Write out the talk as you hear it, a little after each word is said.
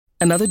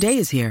Another day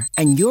is here,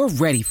 and you're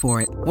ready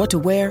for it. What to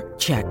wear?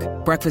 Check.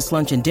 Breakfast,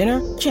 lunch, and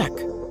dinner? Check.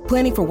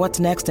 Planning for what's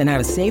next and how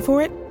to save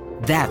for it?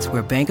 That's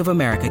where Bank of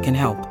America can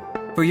help.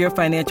 For your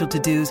financial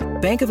to-dos,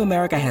 Bank of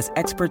America has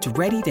experts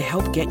ready to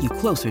help get you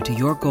closer to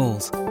your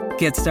goals.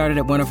 Get started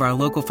at one of our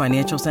local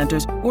financial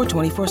centers or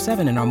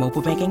 24/7 in our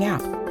mobile banking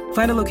app.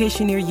 Find a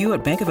location near you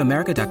at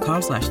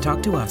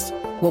bankofamerica.com/talktous.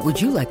 What would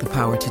you like the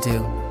power to do?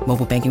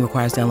 Mobile banking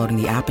requires downloading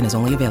the app and is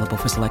only available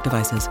for select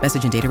devices.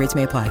 Message and data rates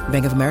may apply.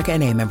 Bank of America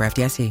N.A., member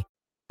FDIC.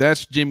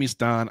 That's Jimmy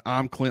Stein.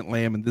 I'm Clint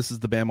Lamb, and this is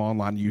the Bama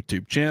Online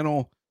YouTube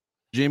channel.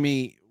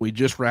 Jimmy, we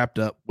just wrapped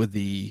up with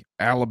the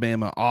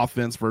Alabama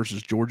offense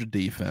versus Georgia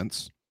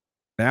defense.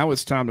 Now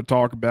it's time to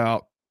talk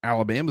about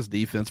Alabama's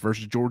defense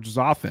versus Georgia's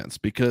offense,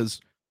 because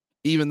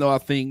even though I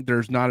think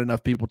there's not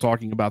enough people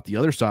talking about the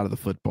other side of the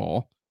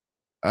football,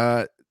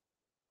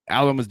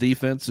 Alabama's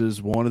defense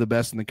is one of the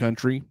best in the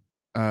country.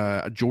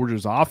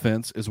 Georgia's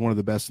offense is one of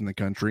the best in the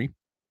country.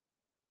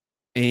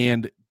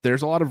 And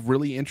there's a lot of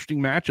really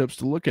interesting matchups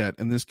to look at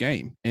in this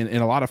game, and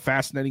in a lot of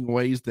fascinating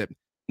ways that,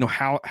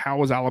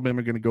 how is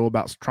Alabama going to go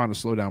about trying to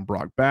slow down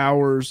Brock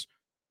Bowers?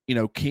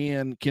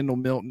 Can Kendall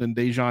Milton and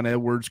Dejon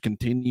Edwards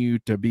continue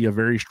to be a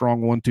very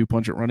strong 1-2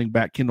 punch at running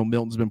back? Kendall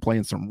Milton's been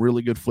playing some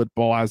really good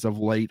football as of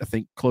late. I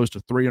think close to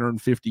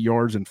 350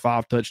 yards and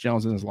 5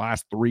 touchdowns in his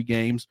last 3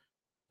 games,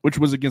 which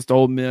was against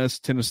Ole Miss,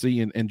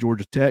 Tennessee, and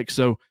Georgia Tech.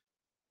 So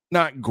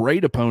not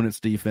great opponents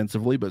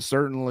defensively, but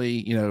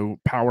certainly,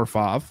 Power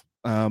 5.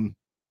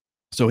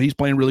 So he's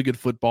playing really good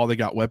football. They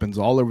got weapons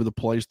all over the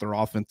place. Their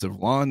offensive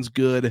line's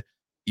good.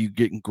 You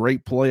getting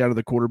great play out of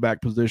the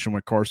quarterback position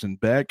with Carson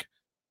Beck.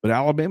 But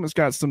Alabama's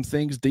got some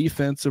things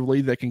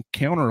defensively that can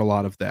counter a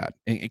lot of that,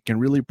 and it can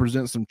really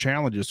present some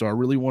challenges. So I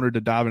really wanted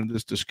to dive into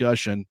this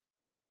discussion.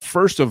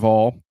 First of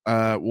all,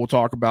 we'll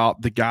talk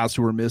about the guys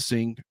who are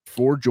missing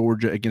for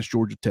Georgia against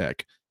Georgia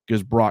Tech,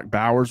 because Brock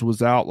Bowers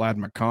was out, Ladd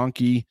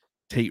McConkey,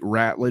 Tate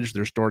Ratledge,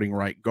 their starting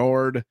right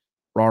guard,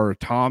 Rara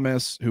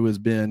Thomas, who has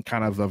been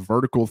kind of a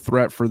vertical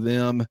threat for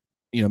them,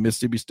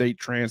 Mississippi State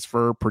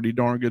transfer, pretty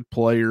darn good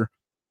player.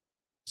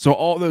 So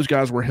all those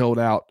guys were held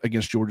out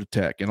against Georgia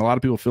Tech, and a lot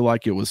of people feel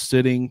like it was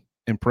sitting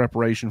in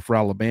preparation for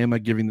Alabama,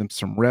 giving them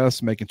some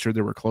rest, making sure they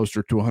were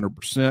closer to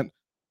 100%.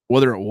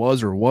 Whether it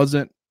was or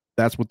wasn't,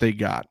 that's what they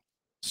got.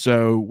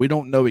 So we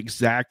don't know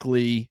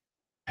exactly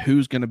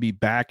who's going to be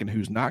back and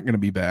who's not going to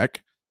be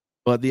back,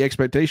 but the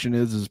expectation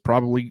is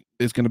probably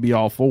it's going to be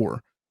all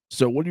 4.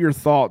 So what are your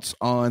thoughts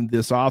on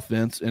this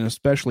offense, and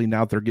especially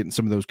now that they're getting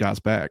some of those guys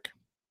back?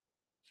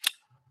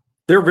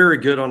 They're very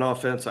good on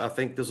offense. I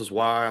think this is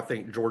why I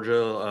think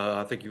Georgia,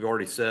 I think you've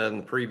already said in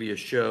the previous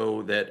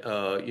show that,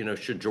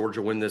 should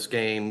Georgia win this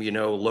game,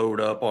 load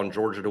up on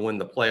Georgia to win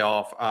the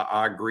playoff.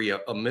 I agree a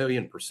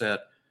 1,000,000%.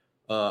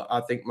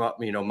 I think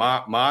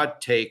my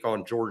take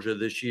on Georgia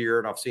this year,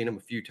 and I've seen them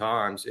a few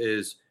times,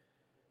 is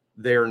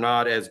they're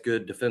not as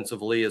good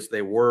defensively as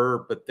they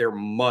were, but they're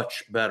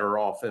much better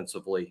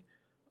offensively.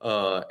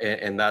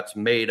 And that's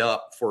made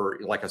up for,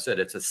 like I said,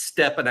 it's a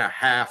step and a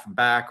half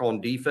back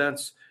on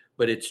defense,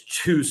 but it's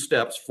 2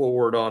 steps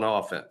forward on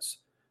offense.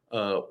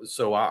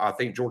 So I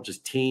think Georgia's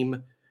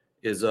team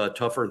is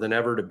tougher than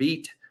ever to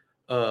beat.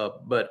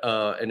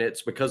 And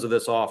it's because of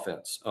this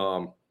offense,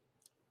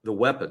 the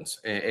weapons.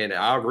 And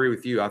I agree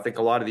with you. I think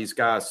a lot of these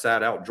guys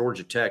sat out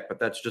Georgia Tech, but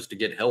that's just to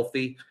get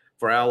healthy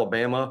for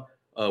Alabama.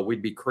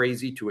 We'd be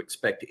crazy to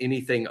expect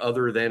anything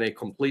other than a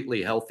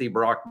completely healthy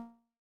Brock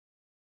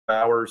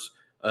Bowers,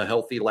 a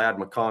healthy Ladd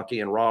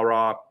McConkey and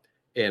Rara.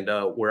 And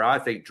where I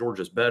think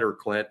Georgia's better,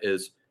 Clint,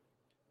 is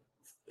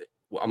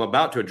I'm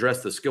about to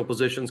address the skill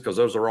positions because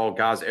those are all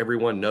guys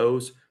everyone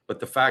knows.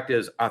 But the fact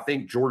is, I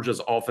think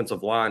Georgia's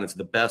offensive line is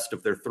the best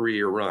of their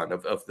 3-year run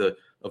of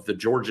the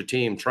Georgia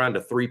team trying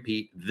to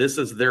three-peat. This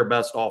is their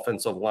best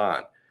offensive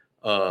line,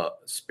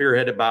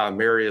 spearheaded by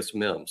Amarius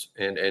Mims.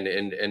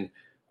 And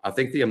I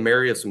think the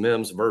Amarius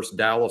Mims versus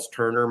Dallas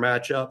Turner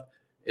matchup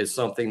is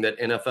something that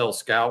NFL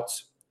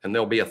scouts, and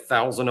there'll be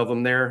 1,000 of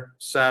them there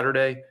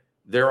Saturday,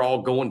 they're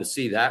all going to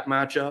see that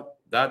matchup.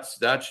 That's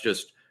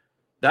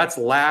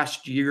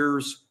last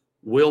year's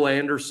Will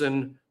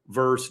Anderson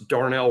versus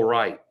Darnell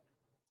Wright.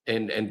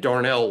 And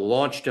Darnell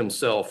launched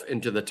himself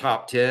into the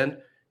top 10,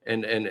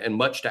 and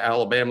much to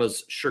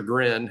Alabama's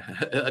chagrin,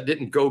 it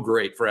didn't go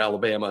great for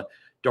Alabama.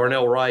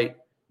 Darnell Wright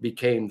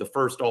became the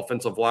first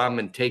offensive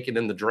lineman taken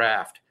in the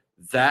draft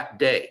that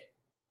day.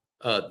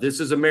 This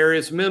is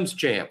Amarius Mims'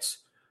 chance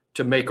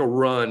to make a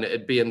run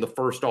at being the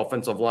first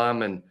offensive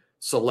lineman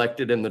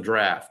selected in the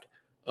draft,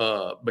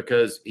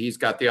 because he's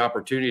got the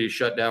opportunity to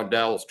shut down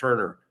Dallas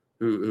Turner,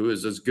 who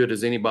is as good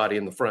as anybody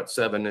in the front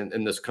 7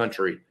 in this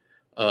country.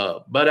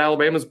 But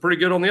Alabama's pretty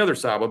good on the other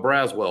side with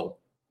Braswell,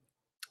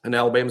 and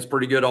Alabama's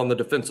pretty good on the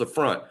defensive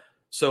front.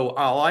 So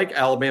I like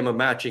Alabama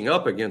matching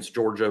up against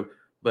Georgia,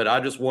 but I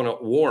just want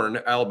to warn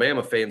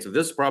Alabama fans that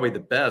this is probably the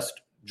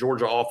best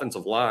Georgia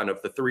offensive line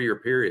of the 3-year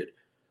period.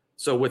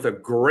 So with a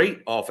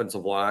great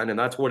offensive line, and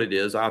that's what it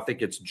is, I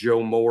think it's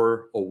Joe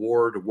Moore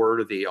award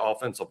worthy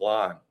offensive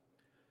line.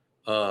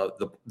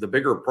 The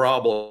bigger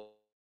problem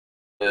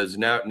is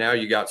now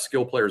you got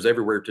skill players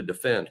everywhere to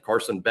defend.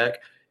 Carson Beck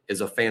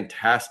is a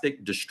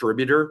fantastic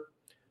distributor.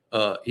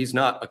 He's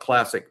not a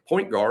classic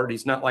point guard.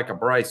 He's not like a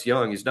Bryce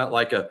Young. He's not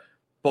like a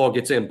ball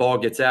gets in, ball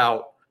gets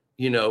out,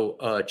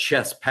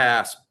 chest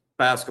pass,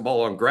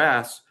 basketball on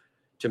grass.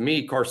 To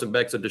me, Carson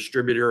Beck's a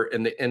distributor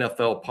in the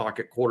NFL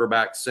pocket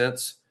quarterback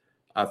sense.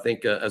 I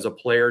think as a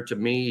player, to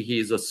me,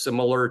 he's a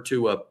similar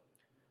to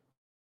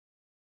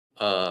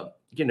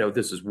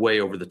this is way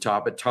over the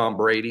top, but Tom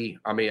Brady.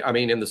 I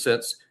mean, in the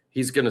sense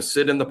he's going to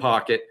sit in the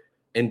pocket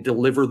and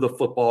deliver the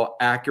football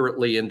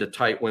accurately into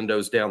tight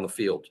windows down the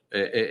field.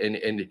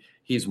 And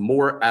he's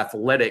more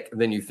athletic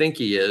than you think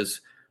he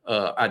is.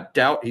 I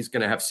doubt he's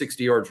going to have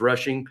 60 yards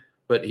rushing,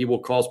 but he will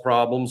cause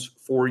problems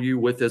for you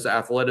with his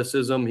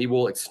athleticism. He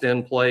will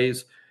extend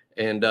plays.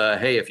 And,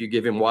 hey, if you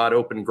give him wide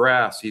open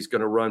grass, he's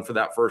going to run for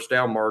that first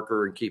down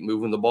marker and keep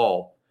moving the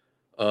ball.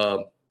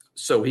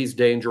 So he's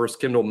dangerous.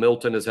 Kendall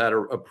Milton has had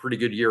a pretty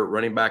good year at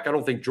running back. I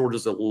don't think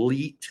Georgia's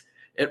elite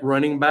at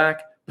running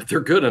back, but they're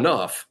good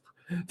enough.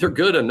 They're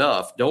good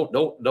enough.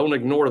 Don't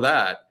ignore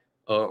that,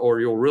 or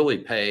you'll really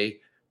pay.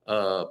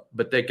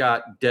 But they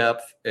got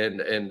depth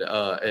and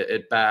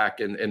at back,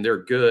 and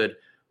they're good.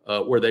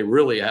 Where they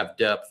really have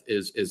depth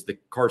is the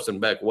Carson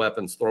Beck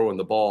weapons throwing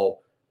the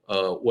ball,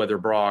 whether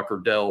Brock or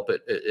Delp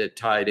at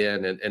tight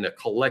end, and a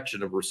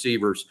collection of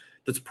receivers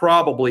that's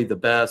probably the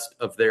best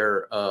of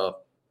their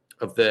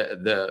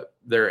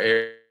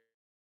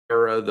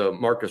era. The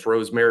Marcus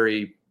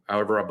Rosemary,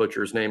 however I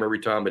butcher his name every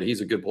time, but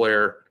he's a good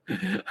player,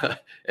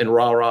 and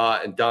Rah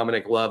and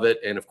Dominic Lovett,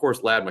 and of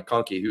course Ladd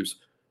McConkey, who's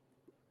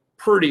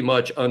pretty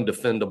much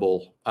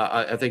undefendable.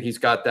 I think he's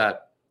got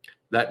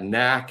that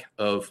knack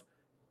of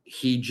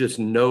he just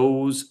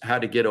knows how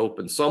to get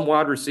open. Some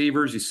wide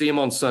receivers, you see them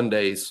on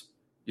Sundays.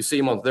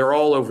 They're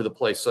all over the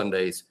place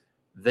Sundays.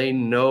 They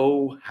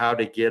know how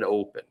to get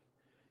open.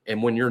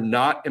 And when you're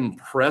not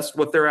impressed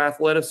with their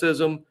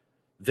athleticism,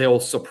 they'll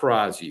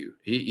surprise you.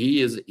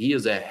 He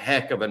is a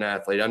heck of an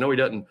athlete. I know he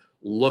doesn't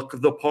look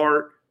the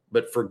part,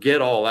 but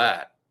forget all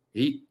that.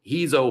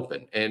 He's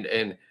open.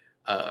 And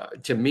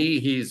to me,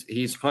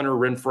 he's Hunter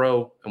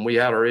Renfrow, and we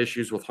had our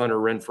issues with Hunter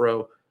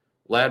Renfrow.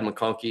 Ladd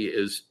McConkey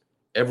is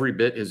every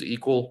bit his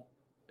equal,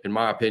 in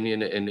my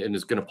opinion, and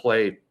is going to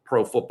play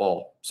pro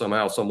football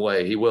somehow, some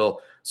way. He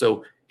will.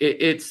 So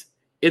it's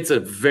a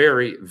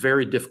very,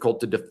 very difficult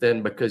to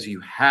defend because you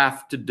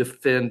have to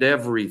defend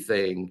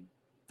everything.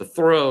 The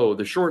throw,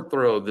 the short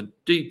throw, the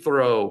deep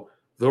throw,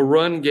 the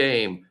run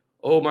game.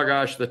 Oh, my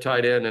gosh, the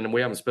tight end. And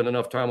we haven't spent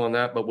enough time on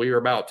that, but we are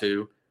about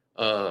to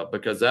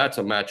because that's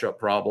a matchup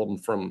problem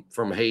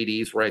from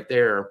Hades right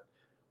there.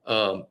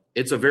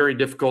 It's a very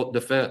difficult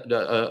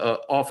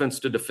offense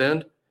to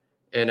defend.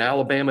 And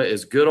Alabama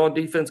is good on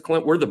defense,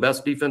 Clint. We're the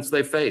best defense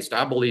they faced.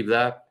 I believe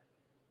that.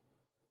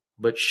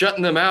 But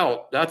shutting them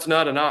out, that's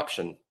not an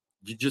option.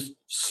 You're just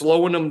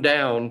slowing them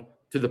down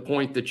to the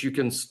point that you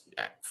can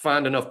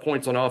find enough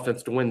points on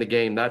offense to win the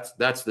game. That's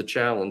the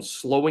challenge,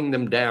 slowing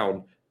them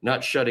down,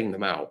 not shutting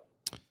them out.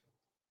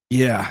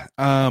 Yeah,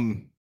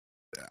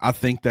 I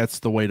think that's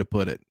the way to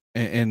put it.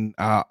 And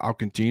I'll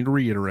continue to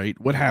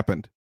reiterate what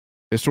happened.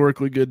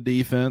 Historically good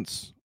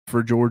defense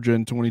for Georgia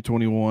in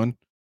 2021.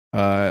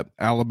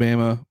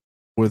 Alabama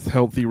with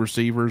healthy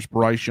receivers,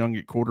 Bryce Young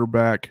at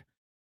quarterback,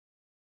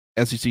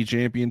 SEC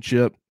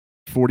championship,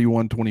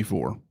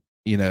 41-24.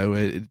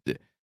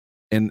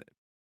 And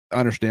I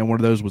understand one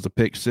of those was a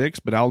pick six,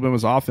 but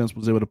Alabama's offense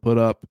was able to put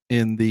up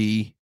in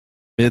the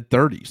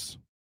mid-30s,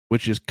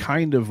 which is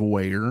kind of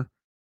where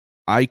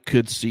I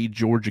could see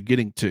Georgia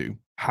getting to.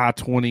 High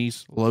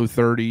 20s, low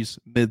 30s,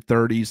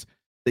 mid-30s.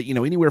 That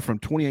anywhere from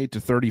 28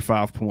 to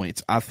 35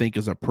 points, I think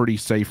is a pretty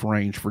safe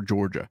range for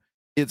Georgia.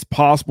 It's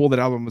possible that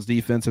Alabama's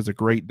defense has a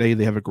great day.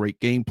 They have a great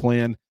game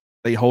plan.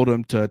 They hold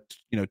them to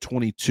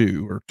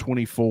 22 or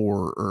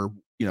 24 or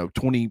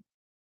 20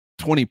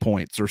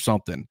 points or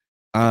something.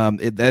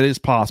 That is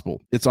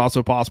possible. It's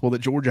also possible that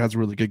Georgia has a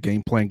really good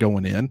game plan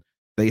going in.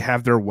 They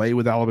have their way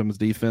with Alabama's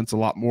defense a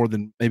lot more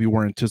than maybe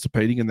we're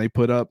anticipating, and they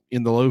put up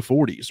in the low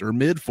 40s or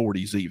mid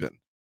 40s even.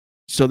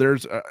 So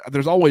there's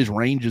always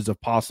ranges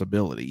of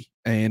possibility.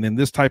 And in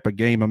this type of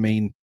game, I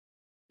mean,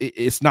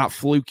 it's not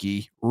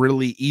fluky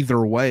really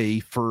either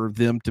way for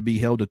them to be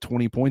held to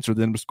 20 points or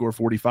them to score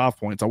 45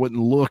 points. I wouldn't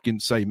look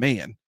and say,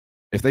 man,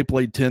 if they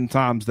played 10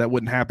 times, that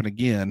wouldn't happen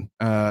again,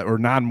 or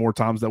 9 more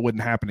times, that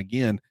wouldn't happen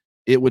again.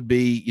 It would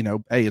be,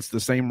 hey, it's the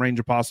same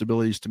range of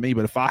possibilities to me.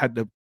 But if I had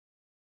to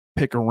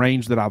pick a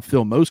range that I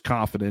feel most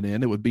confident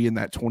in, it would be in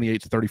that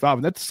 28 to 35.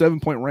 And that's a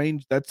 7-point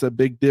range. That's a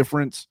big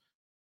difference.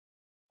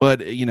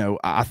 But,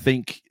 I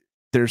think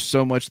there's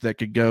so much that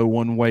could go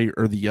one way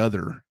or the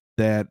other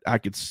that I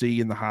could see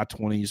in the high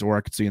 20s or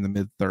I could see in the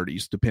mid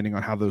 30s, depending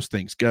on how those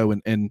things go.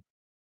 And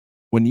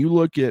when you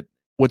look at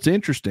what's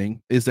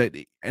interesting is that,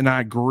 and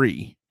I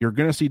agree, you're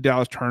going to see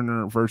Dallas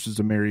Turner versus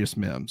Amarius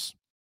Mims.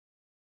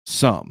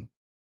 Some.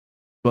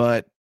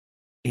 But,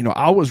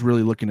 I was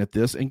really looking at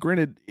this, and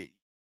granted,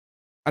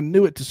 I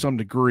knew it to some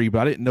degree,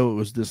 but I didn't know it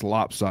was this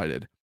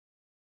lopsided.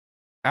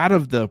 Out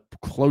of the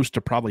close to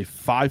probably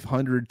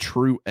 500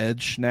 true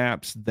edge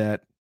snaps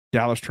that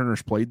Dallas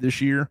Turner's played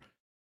this year,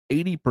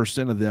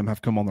 80% of them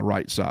have come on the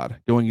right side,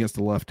 going against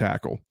the left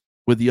tackle,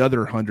 with the other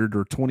 100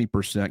 or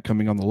 20%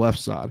 coming on the left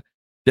side.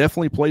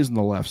 Definitely plays on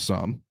the left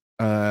some,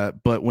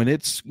 but when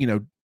it's,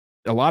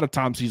 a lot of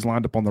times he's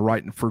lined up on the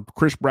right, and for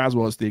Chris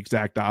Braswell, it's the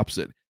exact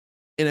opposite.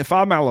 And if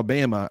I'm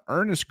Alabama,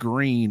 Ernest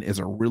Green is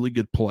a really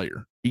good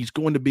player. He's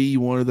going to be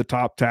one of the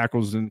top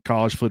tackles in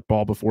college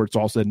football before it's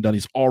all said and done.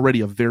 He's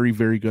already a very,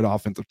 very good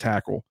offensive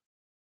tackle.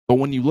 But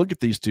when you look at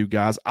these two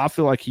guys, I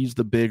feel like he's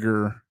the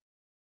bigger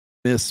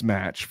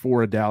mismatch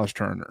for a Dallas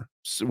Turner.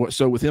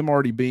 So with him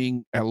already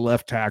being at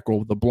left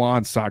tackle, the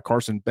blind side,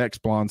 Carson Beck's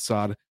blind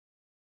side,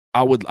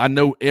 I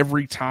know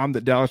every time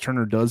that Dallas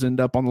Turner does end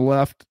up on the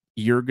left,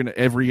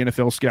 every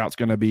NFL scout's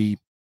going to be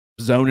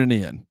zoning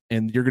in,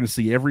 and you're going to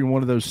see every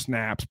one of those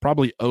snaps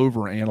probably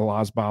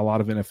overanalyzed by a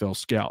lot of NFL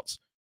scouts.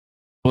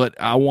 But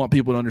I want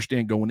people to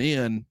understand going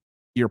in,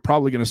 you're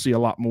probably going to see a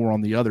lot more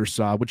on the other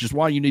side, which is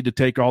why you need to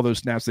take all those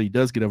snaps that he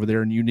does get over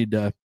there, and you need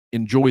to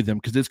enjoy them,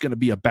 because it's going to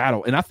be a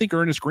battle. And I think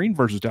Ernest Green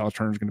versus Dallas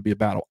Turner is going to be a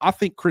battle. I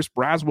think Chris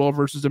Braswell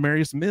versus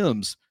Amarius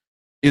Mims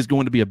is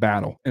going to be a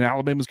battle, and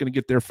Alabama's going to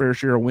get their fair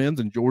share of wins,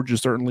 and Georgia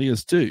certainly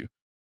is too.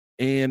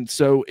 And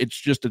so it's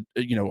just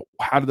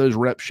how do those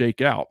reps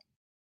shake out?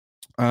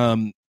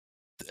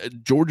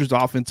 Georgia's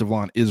offensive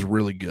line is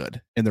really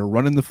good, and they're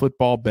running the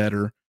football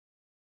better,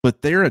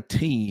 but they're a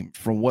team,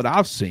 from what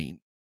I've seen,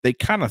 they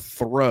kind of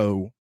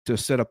throw to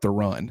set up the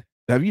run.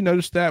 Have you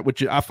noticed that?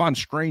 Which I find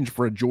strange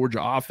for a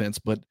Georgia offense,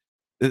 but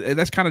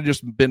that's kind of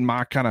just been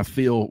my kind of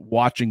feel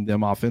watching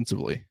them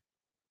offensively.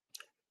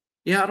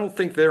 Yeah, I don't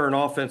think they're an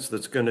offense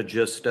that's going to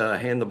just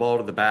hand the ball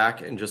to the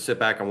back and just sit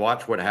back and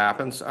watch what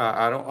happens.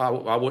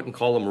 I wouldn't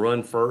call them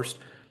run first.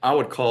 I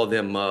would call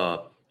them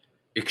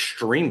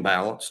extreme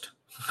balanced.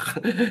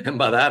 And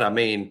by that, I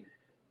mean,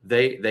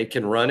 they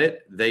can run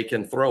it, they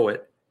can throw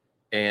it.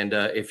 And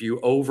if you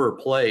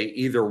overplay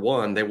either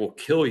one, they will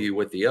kill you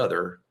with the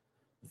other.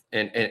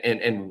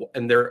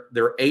 And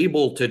they're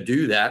able to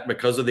do that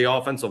because of the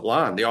offensive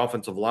line. The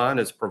offensive line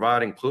is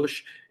providing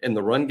push in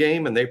the run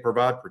game, and they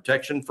provide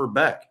protection for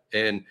Beck.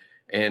 And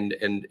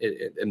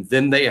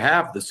then they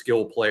have the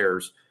skill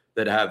players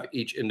that have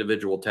each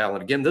individual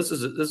talent. Again,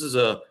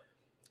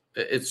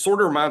 it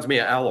sort of reminds me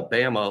of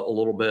Alabama a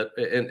little bit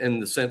in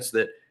the sense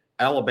that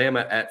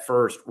Alabama at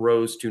first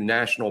rose to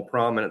national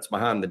prominence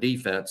behind the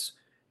defense.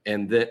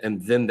 And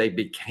then they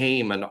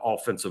became an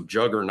offensive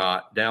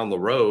juggernaut down the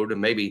road, and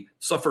maybe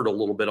suffered a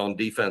little bit on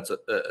defense,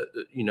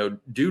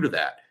 due to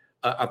that.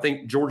 I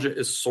think Georgia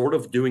is sort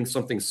of doing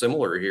something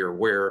similar here,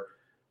 where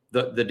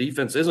the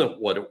defense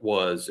isn't what it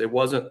was. It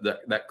wasn't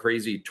that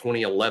crazy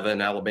 2011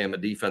 Alabama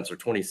defense or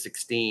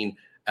 2016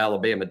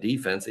 Alabama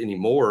defense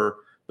anymore,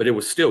 but it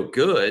was still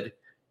good.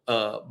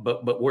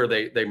 But where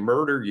they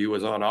murder you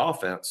is on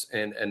offense,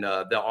 and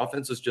the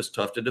offense is just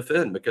tough to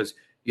defend because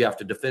you have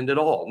to defend it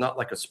all, not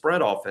like a spread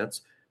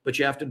offense, but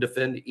you have to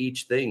defend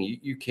each thing.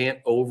 You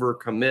can't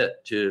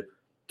overcommit to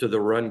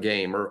the run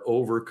game, or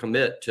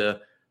overcommit to,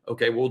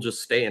 okay, we'll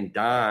just stay in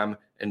dime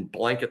and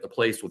blanket the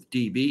place with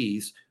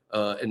DBs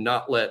and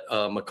not let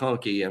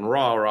McConkey and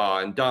Rah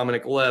and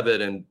Dominic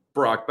Levitt and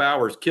Brock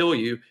Bowers kill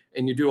you.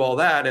 And you do all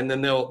that, and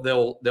then they'll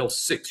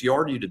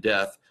 6-yard you to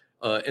death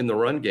in the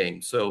run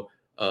game. So,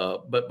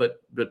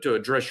 but to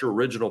address your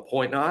original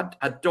point, now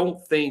I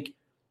don't think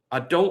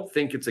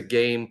it's a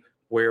game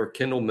where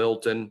Kendall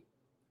Milton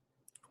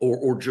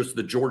or just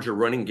the Georgia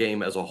running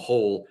game as a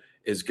whole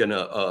is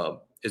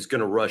gonna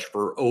rush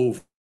for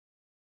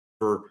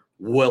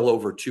well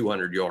over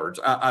 200 yards.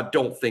 I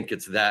don't think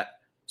it's that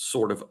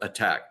sort of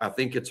attack. I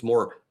think it's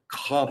more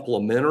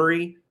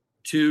complementary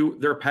to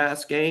their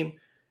pass game.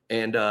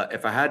 And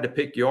if I had to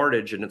pick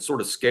yardage, and it's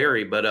sort of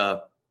scary, but I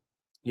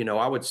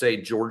would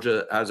say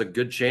Georgia has a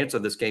good chance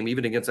of this game,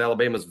 even against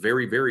Alabama's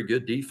very, very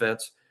good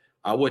defense.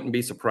 I wouldn't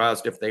be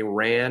surprised if they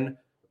ran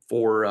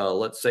for,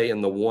 let's say,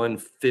 in the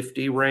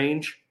 150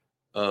 range,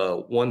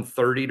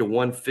 130 to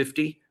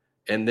 150,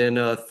 and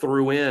then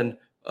threw in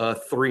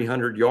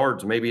 300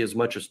 yards, maybe as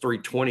much as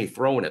 320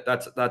 throwing it.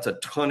 That's a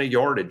ton of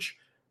yardage.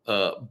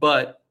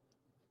 But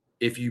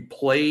if you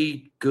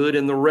play good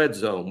in the red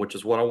zone, which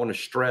is what I want to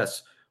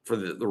stress for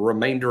the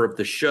remainder of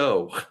the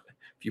show,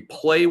 if you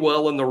play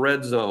well in the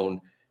red zone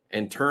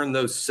and turn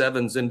those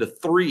 7s into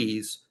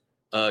 3s,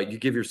 you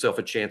give yourself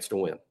a chance to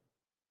win.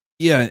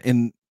 Yeah,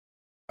 and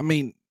I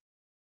mean,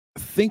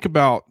 think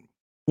about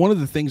one of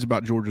the things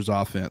about Georgia's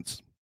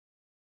offense.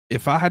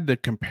 If I had to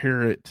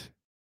compare it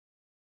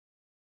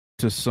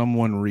to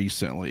someone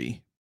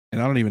recently,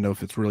 and I don't even know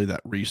if it's really that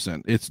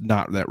recent, it's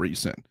not that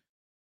recent,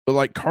 but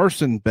like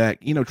Carson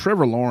Beck,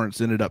 Trevor Lawrence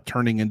ended up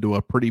turning into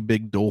a pretty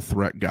big dual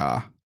threat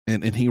guy,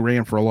 and he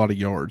ran for a lot of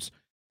yards.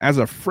 As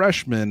a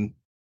freshman,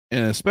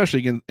 and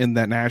especially in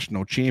that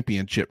national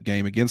championship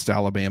game against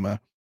Alabama,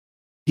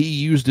 he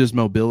used his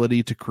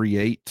mobility to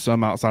create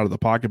some outside of the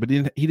pocket, but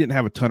he didn't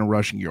have a ton of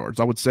rushing yards.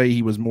 I would say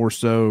he was more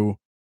so,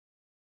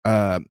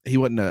 he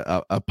wasn't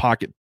a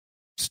pocket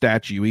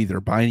statue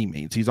either by any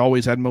means. He's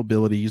always had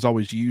mobility. He's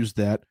always used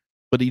that,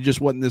 but he just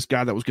wasn't this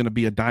guy that was going to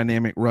be a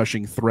dynamic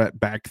rushing threat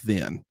back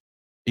then.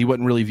 He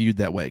wasn't really viewed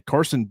that way.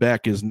 Carson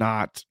Beck is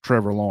not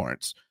Trevor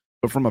Lawrence.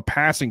 But from a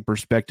passing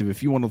perspective,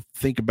 if you want to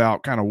think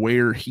about kind of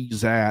where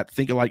he's at,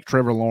 think of like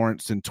Trevor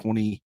Lawrence in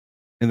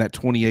that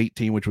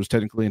 2018, which was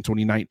technically in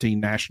 2019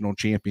 national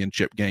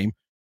championship game,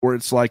 where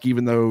it's like,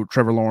 even though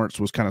Trevor Lawrence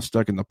was kind of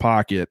stuck in the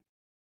pocket,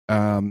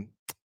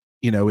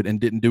 and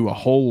didn't do a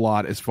whole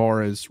lot as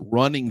far as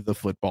running the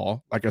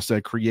football, like I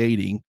said,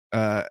 creating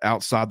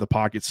outside the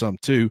pocket some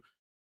too.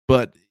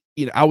 But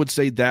I would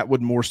say that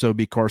would more so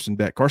be Carson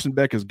Beck. Carson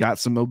Beck has got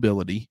some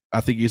mobility.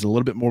 I think he's a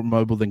little bit more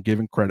mobile than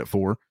given credit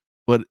for,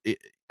 but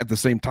at the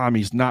same time,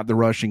 he's not the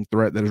rushing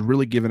threat that has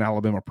really given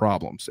Alabama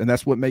problems. And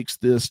that's what makes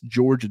this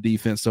Georgia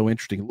defense so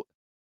interesting.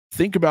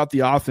 Think about the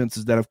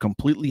offenses that have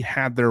completely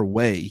had their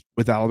way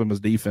with Alabama's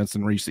defense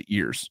in recent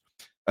years.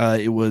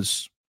 I would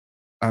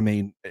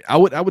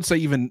say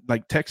even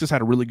like Texas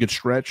had a really good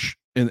stretch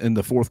in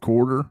the fourth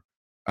quarter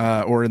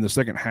or in the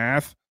second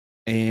half,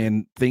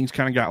 and things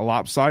kind of got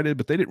lopsided,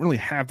 but they didn't really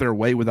have their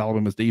way with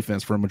Alabama's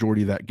defense for a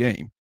majority of that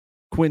game.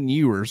 Quinn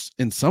Ewers,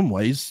 in some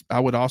ways,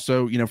 I would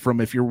also,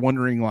 if you're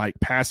wondering like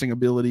passing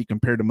ability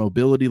compared to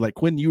mobility, like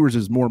Quinn Ewers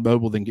is more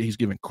mobile than he's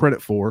given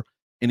credit for,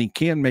 and he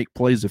can make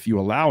plays if you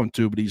allow him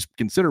to, but he's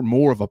considered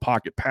more of a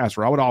pocket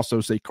passer. I would also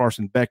say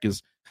Carson Beck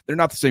they're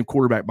not the same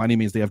quarterback by any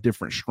means. They have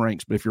different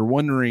strengths, but if you're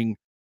wondering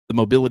the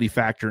mobility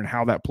factor and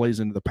how that plays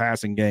into the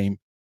passing game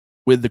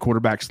with the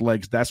quarterback's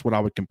legs, that's what I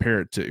would compare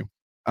it to.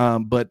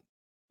 But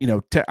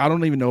I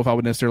don't even know if I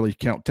would necessarily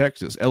count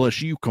Texas.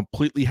 LSU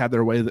completely had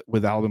their way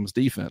with Alabama's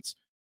defense.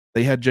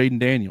 They had Jaden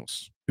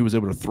Daniels, who was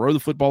able to throw the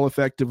football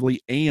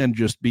effectively and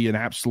just be an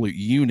absolute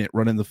unit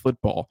running the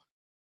football.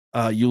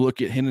 You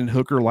look at Hendon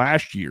Hooker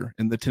last year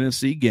in the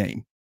Tennessee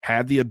game,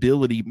 had the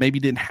ability, maybe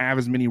didn't have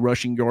as many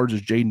rushing yards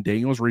as Jaden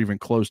Daniels or even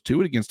close to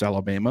it against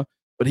Alabama,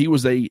 but he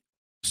was a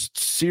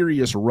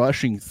serious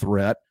rushing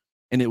threat,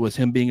 and it was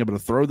him being able to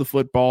throw the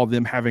football,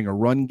 them having a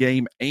run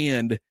game,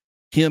 and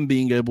him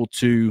being able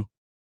to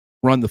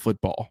run the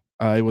football.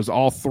 It was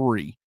all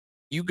three.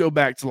 You go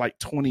back to like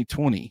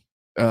 2020,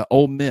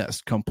 Ole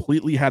Miss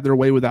completely had their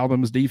way with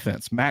Alabama's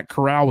defense. Matt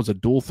Corral was a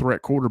dual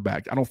threat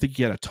quarterback. I don't think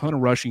he had a ton of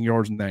rushing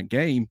yards in that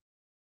game,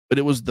 but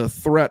it was the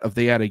threat of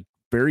they had a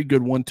very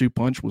good 1-2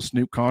 punch with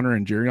Snoop Connor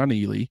and Jerrion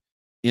Ealy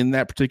in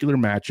that particular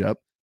matchup.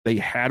 They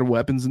had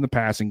weapons in the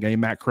passing game.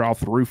 Matt Corral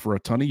threw for a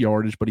ton of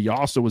yardage, but he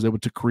also was able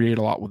to create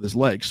a lot with his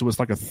legs. So it's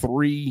like a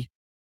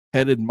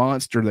three-headed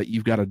monster that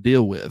you've got to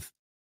deal with.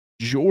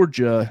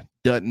 Georgia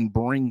doesn't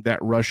bring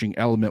that rushing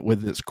element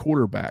with its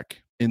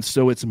quarterback, and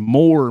so it's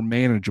more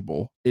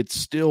manageable. It's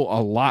still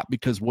a lot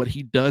because what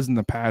he does in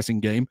the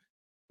passing game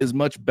is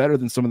much better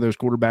than some of those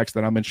quarterbacks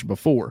that I mentioned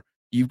before.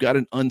 You've got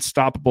an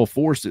unstoppable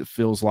force, it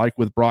feels like,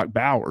 with Brock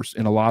Bowers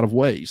in a lot of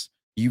ways.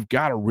 You've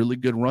got a really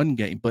good run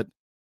game, but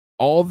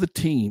all the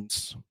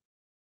teams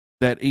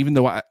that, even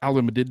though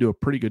Alabama did do a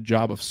pretty good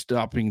job of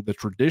stopping the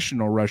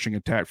traditional rushing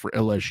attack for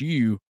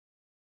LSU,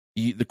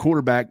 the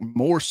quarterback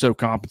more so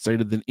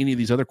compensated than any of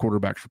these other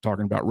quarterbacks we're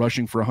talking about,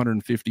 rushing for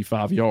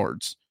 155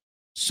 yards.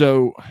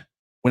 So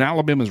when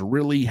Alabama's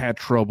really had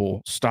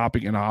trouble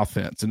stopping an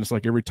offense, and it's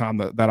like every time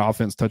that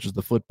offense touches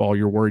the football,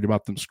 you're worried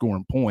about them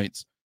scoring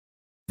points.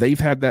 They've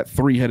had that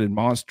three-headed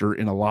monster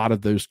in a lot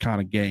of those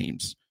kind of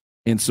games.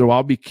 And so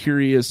I'll be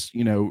curious,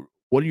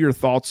 what are your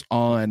thoughts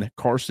on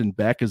Carson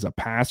Beck as a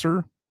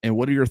passer? And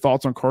what are your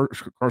thoughts on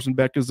Carson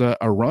Beck as a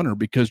runner?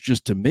 Because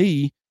just to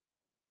me,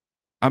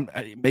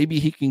 maybe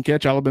he can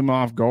catch Alabama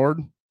off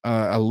guard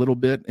a little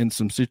bit in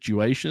some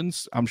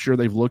situations. I'm sure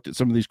they've looked at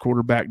some of these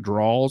quarterback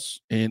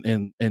draws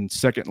and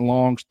second and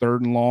longs,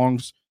 third and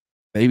longs.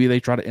 Maybe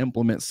they try to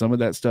implement some of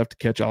that stuff to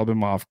catch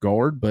Alabama off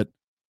guard. But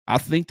I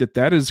think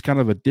that is kind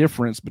of a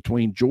difference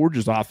between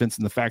Georgia's offense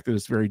and the fact that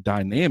it's very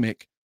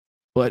dynamic,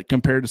 but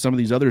compared to some of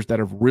these others that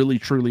have really,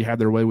 truly had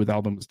their way with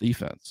Alabama's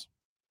defense.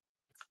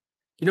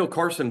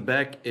 Carson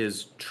Beck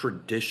is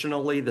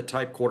traditionally the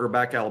type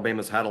quarterback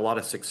Alabama's had a lot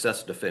of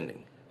success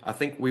defending. I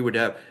think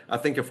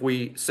if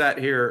we sat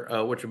here,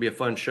 which would be a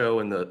fun show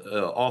in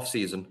the off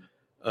season,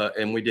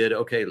 and we did,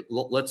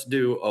 let's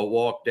do a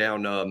walk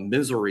down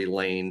misery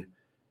lane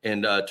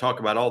and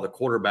talk about all the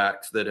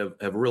quarterbacks that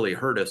have really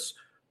hurt us,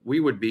 we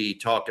would be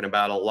talking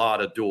about a lot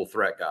of dual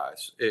threat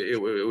guys.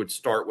 It would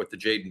start with the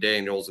Jaden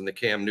Daniels and the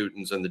Cam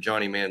Newtons and the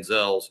Johnny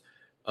Manziels.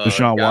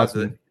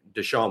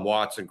 Deshaun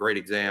Watson, great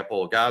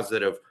example. Guys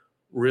that have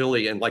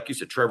really, and like you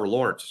said, Trevor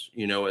Lawrence,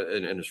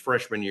 in his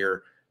freshman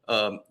year,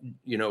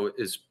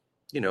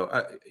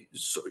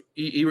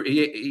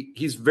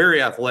 he's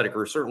very athletic,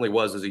 or certainly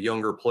was as a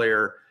younger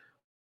player.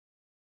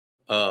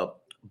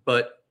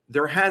 But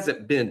there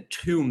hasn't been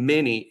too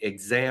many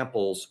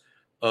examples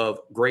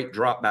of great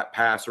drop back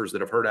passers that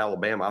have hurt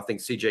Alabama. I think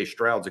CJ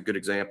Stroud's a good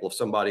example of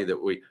somebody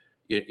that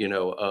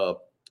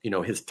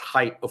his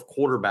type of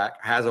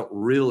quarterback hasn't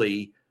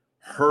really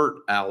hurt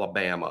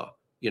Alabama,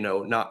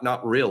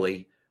 not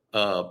really.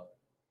 And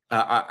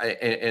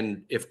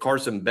if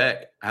Carson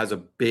Beck has a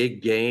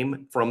big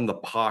game from the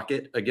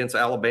pocket against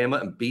Alabama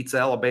and beats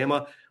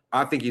Alabama,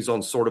 I think he's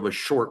on sort of a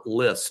short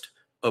list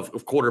of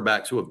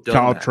quarterbacks who have done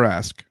Kyle that.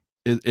 Trask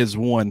is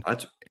one.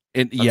 That's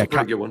a pretty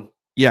good one.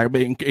 Yeah,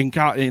 but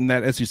in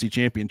that SEC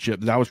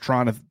championship, I was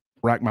trying to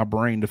rack my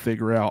brain to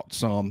figure out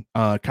some.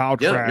 Kyle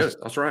Trask.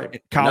 That's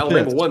right. Kyle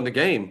Alabama Pitts won the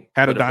game.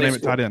 had a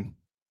dynamic tight end.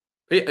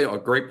 A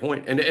great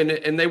point.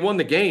 And they won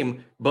the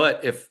game.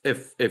 But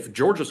if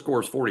Georgia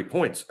scores 40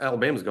 points,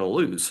 Alabama's going to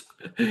lose.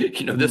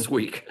 This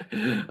week.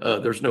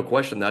 There's no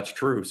question that's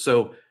true.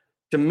 So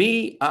to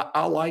me,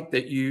 I like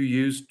that you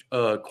used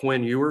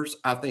Quinn Ewers.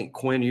 I think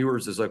Quinn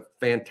Ewers is a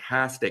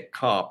fantastic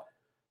comp.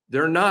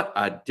 They're not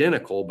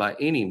identical by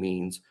any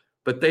means,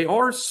 but they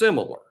are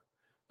similar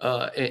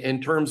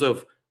in terms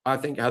of, I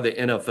think, how the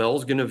NFL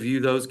is going to view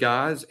those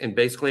guys. And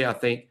basically, I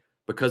think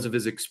because of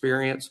his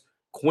experience,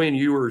 Quinn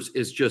Ewers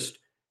is just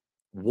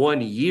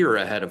 1 year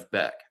ahead of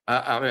Beck.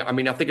 I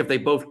mean, I think if they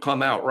both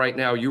come out right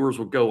now, Ewers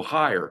would go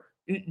higher.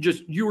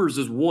 Just Ewers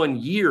is 1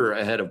 year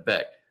ahead of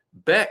Beck.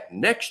 Beck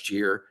next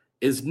year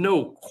is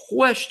no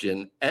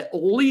question at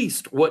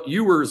least what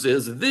Ewers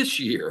is this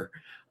year.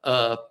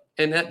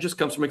 And that just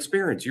comes from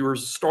experience.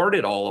 Ewers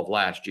started all of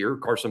last year.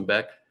 Carson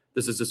Beck,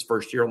 this is his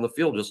first year on the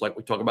field, just like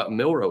we talk about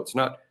Milroe. It's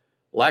not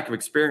lack of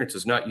experience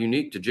is not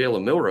unique to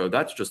Jalen Milroe.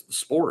 That's just the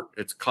sport.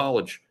 It's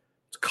college.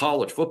 It's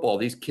college football.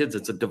 These kids,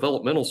 it's a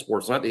developmental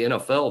sport. It's not the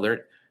NFL.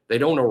 They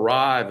don't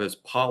arrive as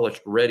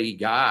polished, ready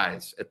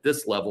guys at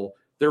this level.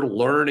 They're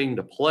learning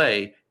to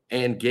play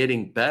and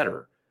getting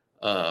better.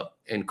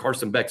 And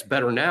Carson Beck's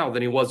better now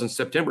than he was in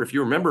September. If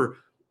you remember,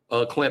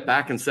 Clint,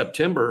 back in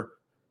September,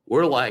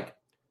 we're like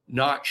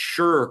not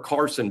sure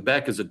Carson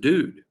Beck is a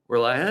dude. We're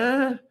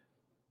like,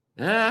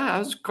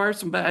 how's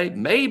Carson Beck?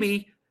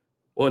 Maybe.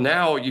 Well,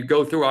 now you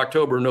go through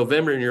October,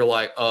 November, and you're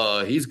like,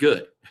 he's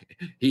good.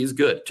 He's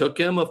good. Took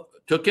him a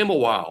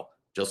while,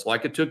 just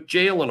like it took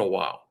Jalen a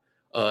while.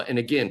 And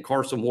again,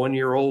 Carson 1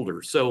 year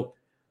older. So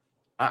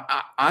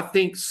I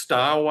think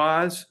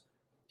style-wise,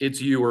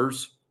 it's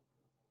Ewers.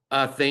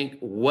 I think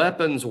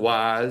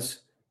weapons-wise,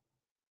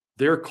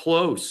 they're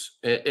close,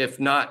 if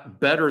not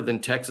better than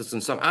Texas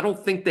and some. I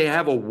don't think they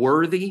have a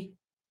Worthy.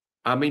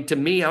 I mean, to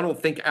me, I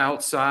don't think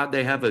outside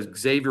they have a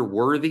Xavier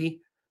Worthy,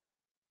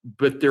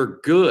 but they're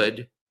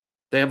good.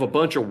 They have a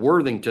bunch of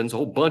Worthingtons, a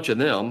whole bunch of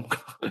them.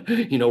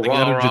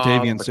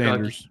 Jatavian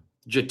Sanders.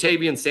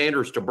 Jatavian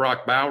Sanders to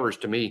Brock Bowers,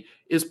 to me,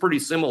 is pretty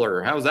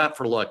similar. How's that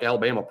for luck?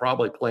 Alabama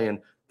probably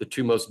playing the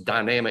two most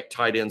dynamic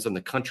tight ends in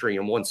the country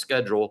in one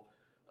schedule.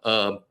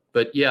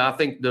 But, yeah, I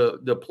think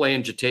the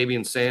playing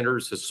Jatavian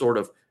Sanders has sort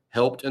of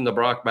helped in the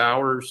Brock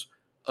Bowers,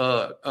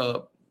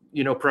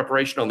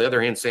 preparation. On the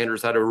other hand,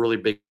 Sanders had a really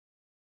big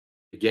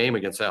game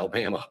against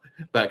Alabama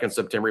back in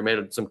September. He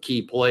made some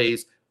key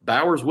plays.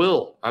 Bowers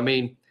will. I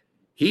mean,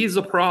 he's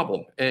a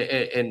problem.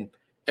 And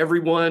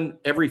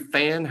every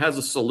fan has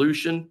a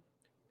solution.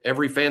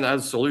 Every fan that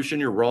has a solution,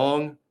 you're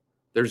wrong.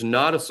 There's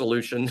not a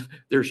solution.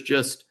 There's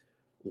just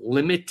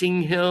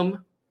limiting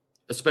him,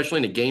 especially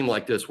in a game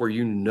like this where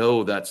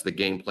that's the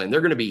game plan. They're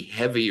going to be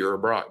heavier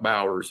Brock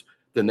Bowers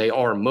than they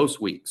are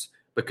most weeks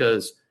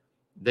because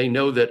they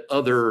know that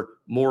other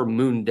more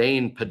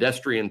mundane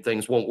pedestrian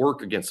things won't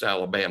work against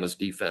Alabama's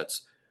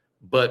defense,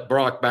 but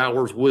Brock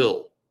Bowers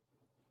will.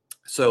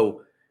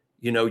 So,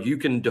 you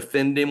can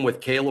defend him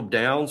with Caleb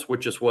Downs,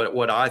 which is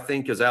what I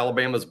think is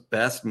Alabama's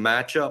best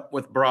matchup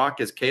with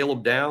Brock is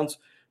Caleb Downs.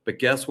 But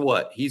guess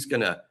what? He is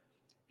going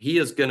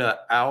to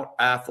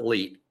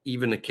out-athlete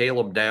even a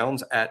Caleb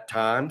Downs at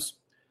times.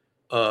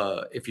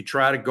 If you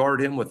try to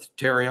guard him with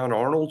Terrion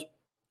Arnold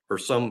or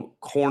some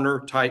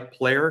corner-type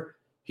player,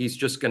 he's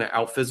just going to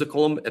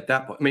out-physical him at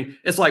that point. I mean,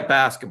 it's like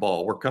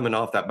basketball. We're coming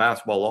off that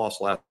basketball loss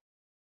last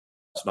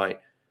night.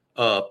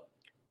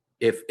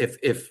 If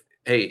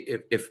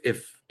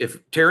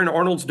Terrion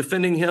Arnold's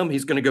defending him,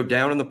 he's going to go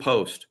down in the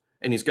post,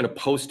 and he's going to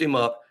post him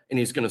up, and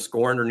he's going to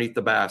score underneath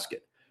the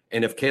basket.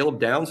 And if Caleb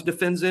Downs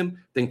defends him,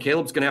 then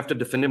Caleb's going to have to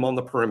defend him on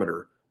the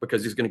perimeter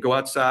because he's going to go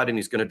outside and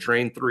he's going to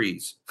drain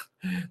threes.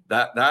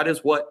 That is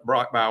what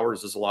Brock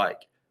Bowers is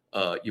like.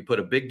 You put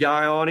a big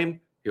guy on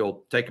him,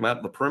 he'll take him out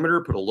of the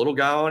perimeter, put a little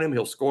guy on him,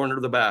 he'll score under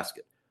the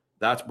basket.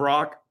 That's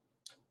Brock.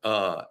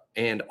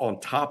 And on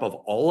top of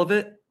all of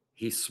it,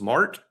 he's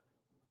smart.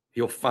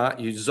 He'll find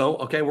you zone.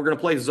 Okay, we're going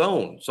to play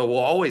zone. So we'll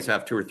always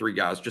have two or three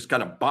guys just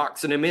kind of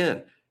boxing him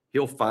in.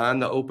 He'll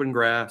find the open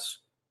grass.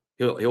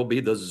 He'll be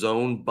the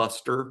zone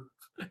buster.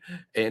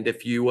 And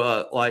if you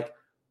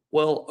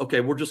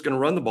we're just going to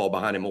run the ball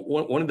behind him.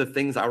 One of the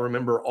things I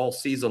remember all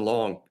season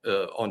long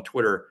on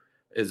Twitter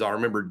is I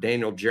remember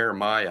Daniel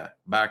Jeremiah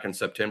back in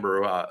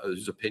September,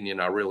 whose opinion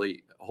I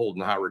really hold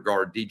in high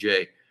regard,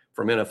 DJ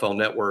from NFL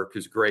Network,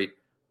 who's great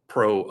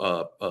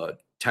pro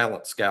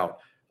talent scout.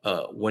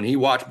 When he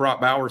watched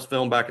Brock Bowers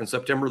film back in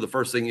September, the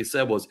first thing he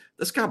said was,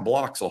 this guy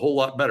blocks a whole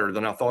lot better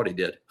than I thought he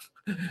did.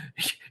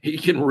 He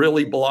can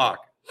really block.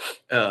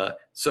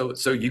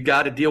 So you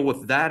got to deal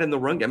with that in the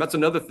run game. That's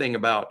another thing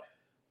about,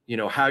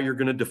 how you're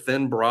going to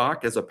defend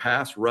Brock as a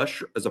pass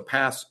rusher, as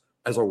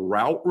a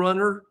route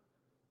runner.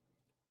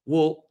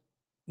 Well,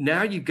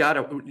 now you're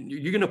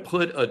going to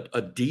put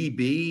a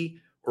DB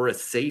or a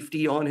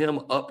safety on him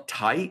up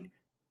tight.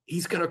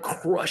 He's going to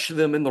crush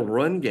them in the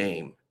run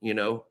game,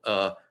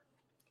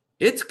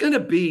 It's going to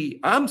be,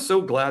 I'm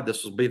so glad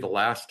this will be the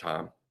last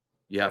time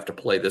you have to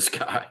play this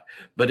guy,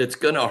 but it's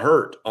going to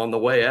hurt on the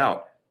way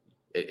out.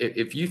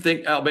 If you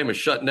think Alabama's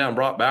shutting down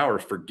Brock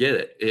Bowers,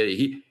 forget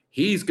it.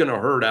 He's going to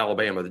hurt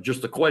Alabama.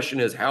 Just the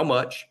question is how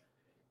much,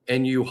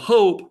 and you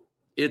hope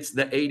it's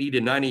the 80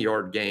 to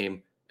 90-yard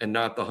game and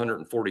not the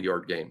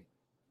 140-yard game.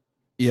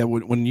 Yeah,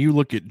 when you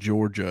look at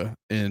Georgia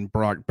and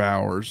Brock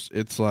Bowers,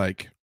 it's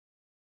like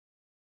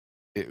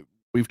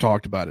we've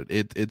talked about it.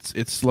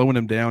 It's slowing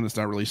him down. It's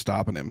not really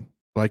stopping him.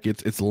 Like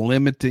it's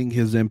limiting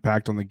his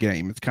impact on the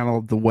game. It's kind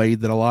of the way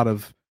that a lot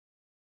of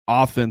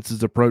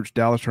offenses approach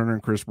Dallas Turner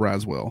and Chris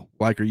Braswell.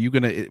 Like,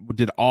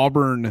 did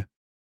Auburn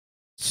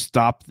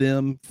stop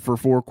them for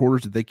 4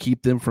 quarters? Did they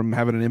keep them from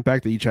having an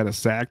impact? They each had a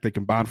sack. They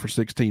combined for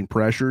 16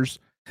 pressures.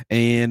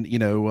 And,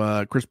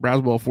 Chris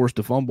Braswell forced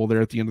a fumble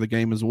there at the end of the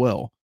game as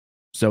well.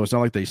 So it's not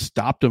like they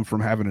stopped them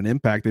from having an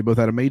impact. They both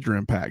had a major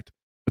impact.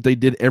 But they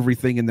did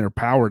everything in their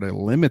power to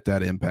limit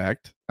that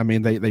impact. I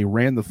mean, they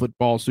ran the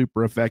football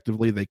super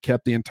effectively. They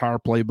kept the entire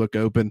playbook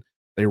open.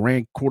 They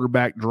ran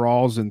quarterback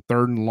draws in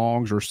 3rd and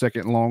longs or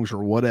 2nd and longs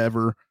or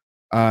whatever.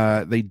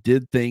 They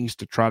did things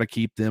to try to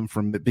keep them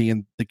from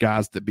being the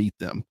guys that beat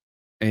them.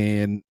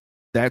 And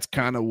that's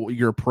kind of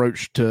your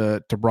approach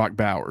to Brock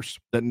Bowers.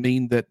 Doesn't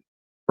mean that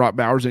Brock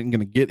Bowers isn't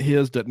going to get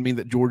his. Doesn't mean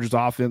that Georgia's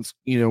offense,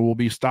 will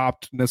be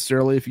stopped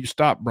necessarily if you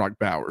stop Brock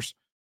Bowers.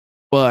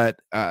 But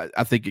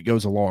I think it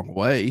goes a long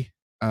way.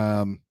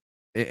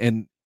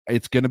 And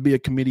it's going to be a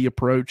committee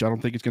approach. I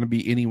don't think it's going to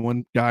be any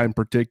one guy in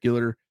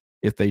particular.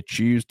 If they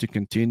choose to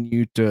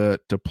continue to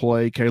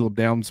play Caleb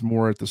Downs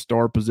more at the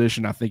star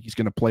position, I think he's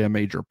going to play a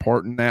major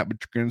part in that. But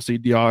you're going to see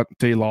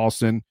Deontay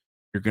Lawson.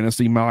 You're going to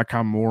see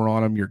Malachi Moore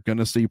on him. You're going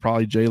to see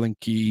probably Jalen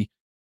Key.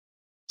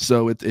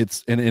 So and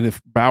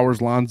if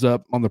Bowers lines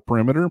up on the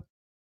perimeter,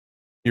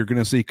 you're going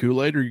to see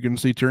Kool-Aid or you're going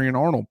to see Terrion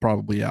Arnold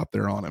probably out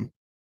there on him.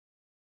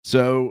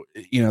 So,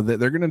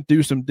 they're going to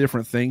do some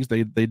different things.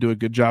 They do a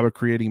good job of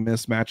creating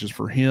mismatches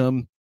for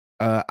him.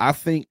 I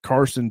think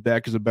Carson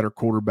Beck is a better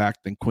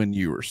quarterback than Quinn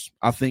Ewers.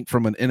 I think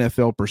from an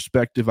NFL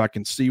perspective, I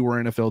can see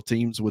where NFL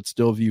teams would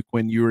still view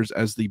Quinn Ewers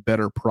as the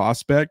better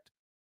prospect.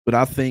 But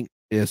I think,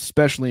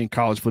 especially in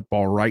college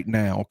football right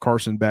now,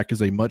 Carson Beck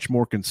is a much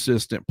more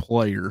consistent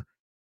player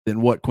than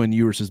what Quinn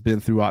Ewers has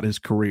been throughout his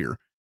career.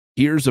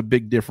 Here's a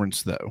big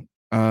difference, though.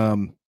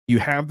 You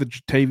have the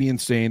Jatavian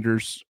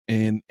Sanders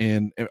and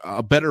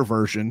a better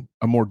version,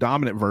 a more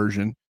dominant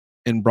version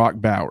in Brock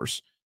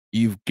Bowers.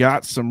 You've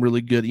got some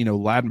really good,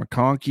 Ladd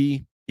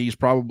McConkey. He's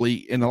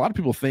probably, and a lot of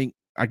people think,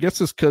 I guess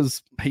it's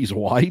because he's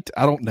white.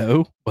 I don't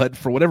know. But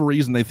for whatever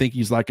reason, they think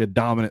he's like a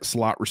dominant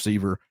slot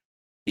receiver.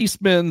 He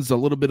spends a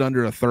little bit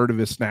under 1/3 of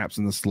his snaps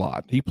in the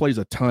slot. He plays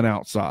a ton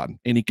outside,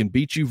 and he can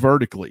beat you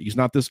vertically. He's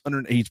not this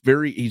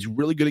he's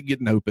really good at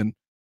getting open,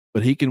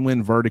 but he can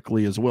win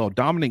vertically as well.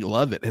 Dominic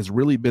Lovett has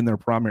really been their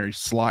primary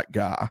slot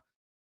guy.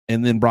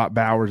 And then Brock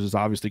Bowers is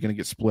obviously going to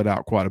get split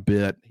out quite a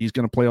bit. He's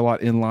going to play a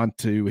lot inline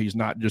too. He's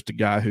not just a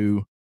guy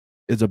who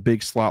is a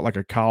big slot like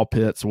a Kyle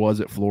Pitts was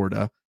at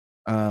Florida.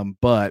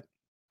 But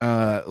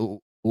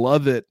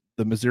Lovett,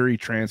 the Missouri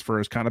transfer,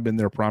 has kind of been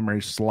their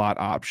primary slot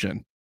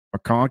option.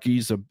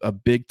 McConkey's a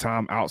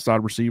big-time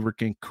outside receiver,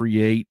 can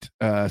create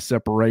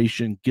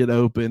separation, get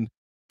open,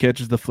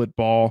 catches the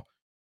football.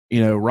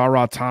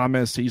 Ra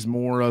Thomas, he's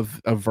more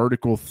of a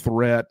vertical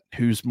threat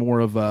who's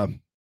more of a,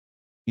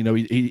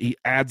 he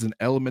adds an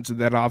element to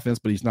that offense,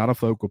 but he's not a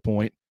focal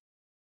point.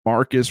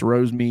 Marcus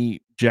Rosemy,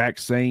 Jack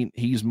Saint,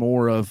 he's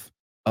more of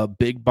a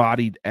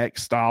big-bodied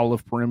X style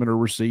of perimeter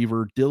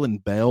receiver.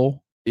 Dylan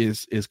Bell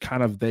is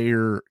kind of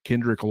their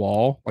Kendrick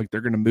Law. Like,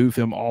 they're going to move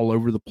him all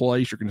over the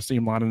place. You're going to see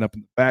him lining up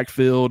in the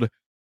backfield.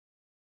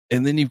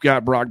 And then you've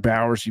got Brock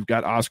Bowers. You've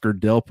got Oscar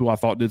Delp, who I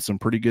thought did some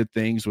pretty good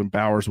things when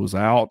Bowers was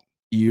out.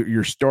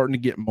 You're starting to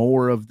get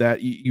more of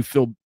that. You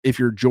feel, if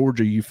you're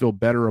Georgia, you feel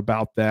better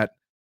about that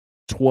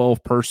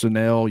 12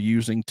 personnel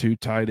using 2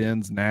 tight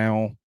ends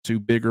now, 2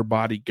 bigger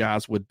body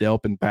guys with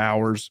Delp and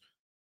Bowers.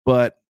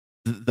 But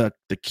the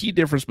key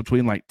difference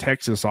between like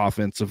Texas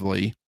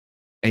offensively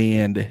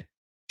and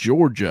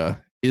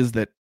Georgia is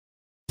that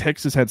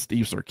Texas had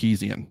Steve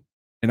Sarkisian.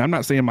 And I'm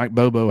not saying Mike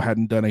Bobo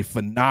hadn't done a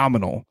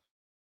phenomenal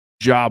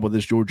job with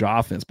this Georgia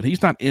offense, but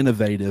he's not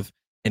innovative.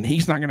 And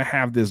he's not going to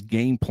have this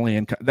game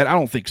plan that I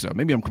don't think so.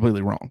 Maybe I'm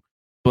completely wrong.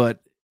 But,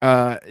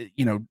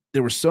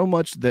 there was so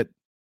much that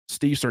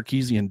Steve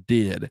Sarkisian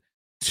did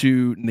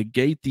to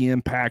negate the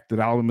impact that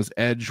Alabama's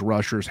edge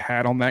rushers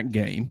had on that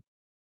game.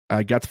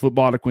 Got the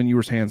football out of Quinn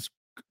Ewers' hands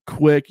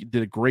quick.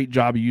 Did a great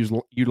job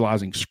of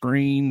utilizing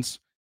screens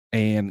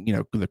and,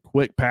 the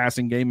quick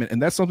passing game.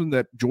 And that's something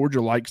that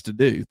Georgia likes to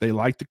do. They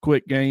like the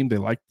quick game. They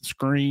like the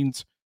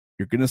screens.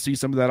 You're going to see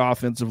some of that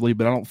offensively,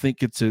 but I don't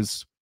think it's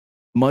as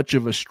much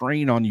of a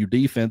strain on you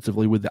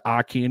defensively with the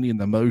eye candy and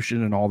the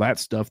motion and all that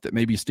stuff that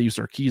maybe Steve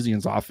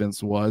Sarkisian's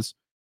offense was,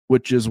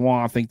 which is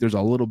why I think there's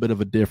a little bit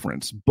of a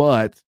difference.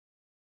 But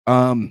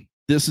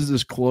this is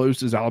as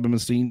close as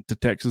Alabama's seen to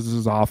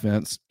Texas's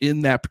offense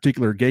in that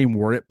particular game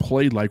where it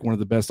played like one of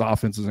the best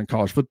offenses in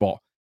college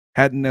football.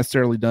 Hadn't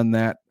necessarily done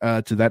that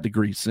to that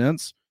degree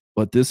since,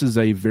 but this is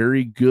a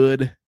very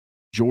good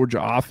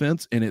Georgia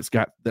offense, and it's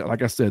got,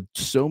 like I said,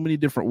 so many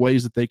different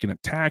ways that they can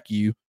attack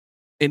you.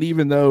 And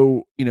even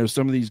though,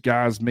 some of these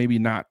guys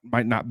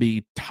might not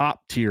be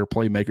top tier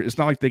playmakers, it's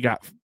not like they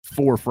got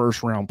 4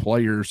 first-round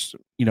players,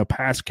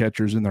 pass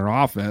catchers in their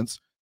offense,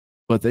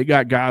 but they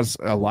got guys,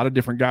 a lot of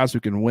different guys who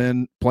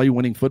can play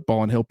winning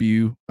football and help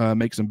you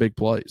make some big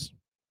plays.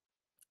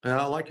 And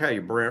I like how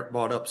you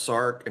brought up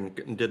Sark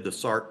and did the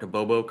Sark to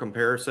Bobo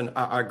comparison.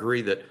 I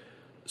agree that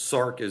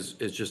Sark is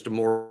just a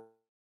more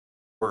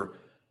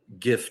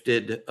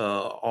gifted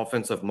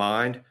offensive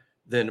mind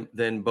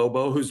than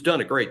Bobo, who's done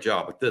a great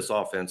job with this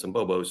offense. And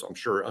Bobo's, I'm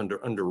sure,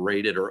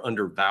 underrated or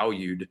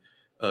undervalued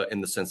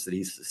in the sense that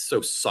he's so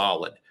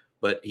solid,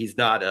 but he's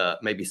not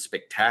maybe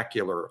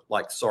spectacular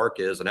like Sark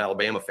is. And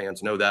Alabama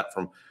fans know that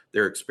from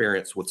their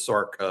experience with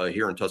Sark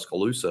here in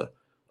Tuscaloosa.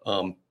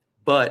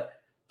 But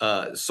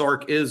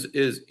Sark is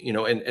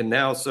and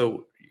now,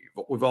 so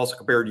we've also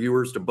compared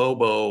Ewers to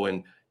Bobo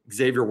and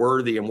Xavier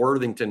Worthy and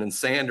Worthington and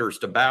Sanders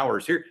to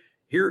Bowers.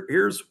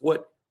 Here's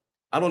what,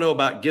 I don't know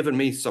about giving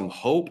me some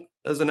hope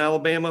as an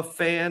Alabama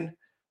fan,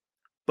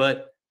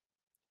 but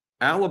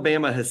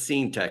Alabama has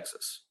seen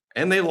Texas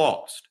and they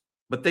lost,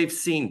 but they've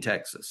seen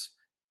Texas.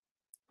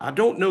 I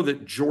don't know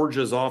that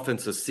Georgia's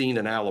offense has seen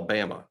an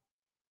Alabama,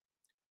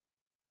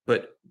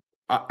 but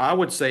I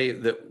would say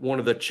that one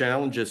of the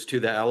challenges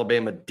to the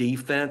Alabama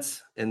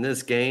defense in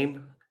this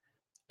game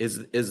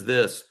is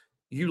this.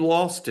 You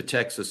lost to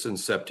Texas in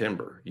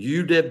September.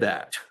 You did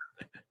that.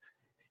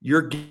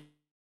 You're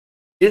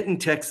getting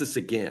Texas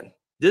again.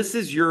 This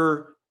is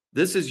your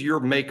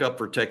makeup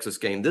for Texas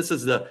game. This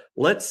is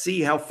let's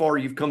see how far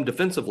you've come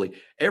defensively.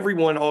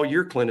 Everyone all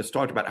year, Clint, has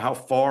talked about how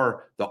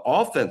far the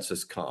offense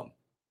has come.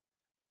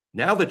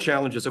 Now the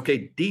challenge is,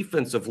 okay,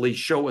 defensively,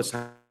 show us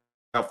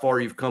how far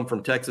you've come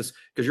from Texas,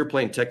 because you're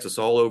playing Texas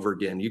all over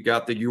again. You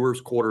got the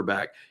Ewers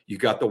quarterback. You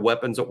got the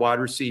weapons at wide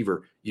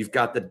receiver. You've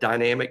got the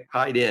dynamic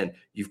tight end.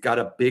 You've got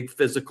a big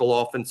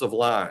physical offensive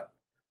line.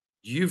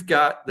 You've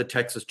got the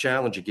Texas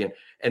challenge again.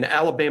 And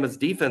Alabama's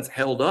defense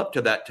held up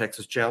to that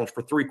Texas challenge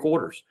for 3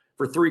 quarters.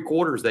 For 3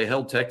 quarters, they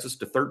held Texas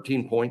to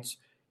 13 points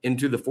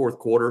into the 4th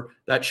quarter.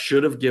 That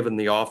should have given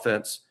the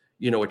offense,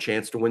 a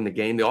chance to win the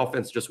game. The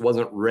offense just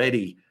wasn't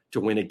ready to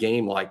win a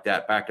game like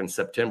that back in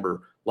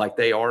September like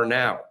they are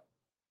now.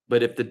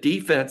 But if the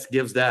defense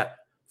gives that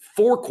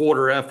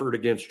 4-quarter effort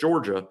against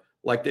Georgia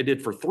like they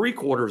did for 3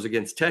 quarters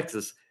against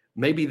Texas,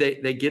 maybe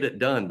they get it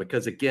done.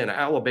 Because, again,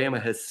 Alabama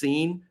has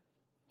seen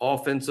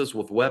offenses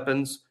with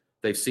weapons.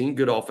 They've seen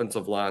good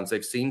offensive lines.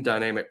 They've seen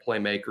dynamic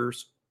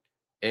playmakers.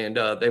 And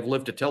they've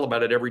lived to tell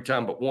about it every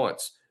time but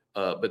once.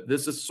 But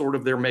this is sort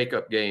of their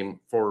makeup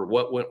game for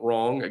what went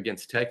wrong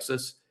against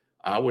Texas.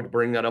 I would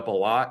bring that up a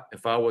lot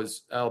if I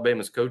was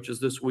Alabama's coaches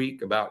this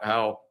week about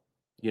how,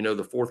 the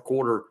 4th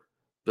quarter,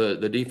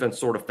 the defense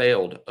sort of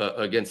failed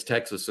against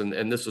Texas.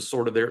 And this is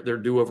sort of their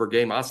do-over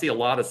game. I see a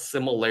lot of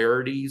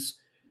similarities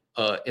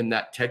in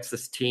that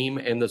Texas team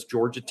and this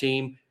Georgia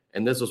team.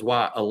 And this is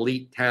why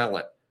elite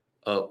talent,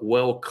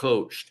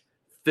 well-coached,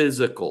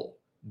 physical,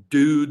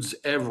 dudes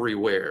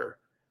everywhere.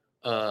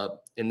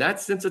 In that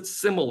sense, it's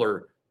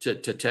similar to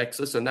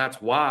Texas. And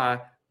that's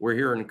why we're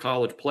here in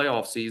college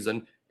playoff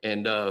season.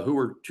 And who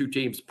are 2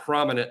 teams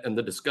prominent in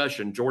the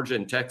discussion, Georgia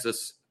and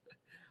Texas.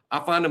 I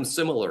find them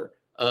similar.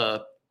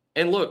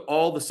 And look,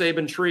 all the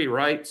Saban tree,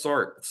 right?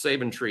 Sark,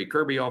 Saban tree,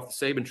 Kirby off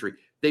the Saban tree.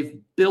 They've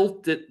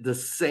built it the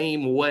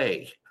same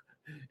way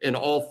in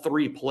all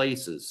 3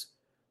 places.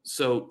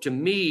 So to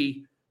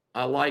me,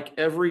 I like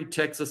every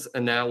Texas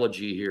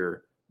analogy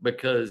here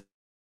because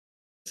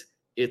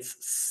it's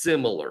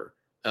similar.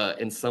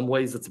 In some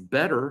ways, it's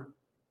better.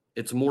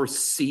 It's more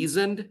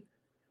seasoned,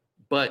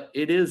 but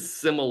it is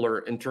similar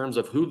in terms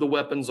of who the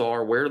weapons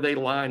are, where they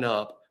line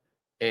up,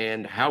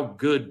 and how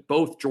good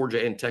both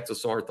Georgia and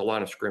Texas are at the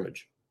line of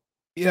scrimmage.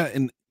 Yeah,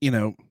 and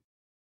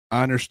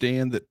I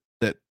understand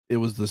that it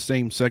was the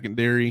same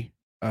secondary.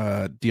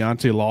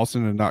 Deontay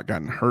Lawson had not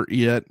gotten hurt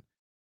yet,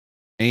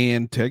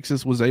 and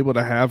Texas was able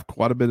to have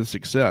quite a bit of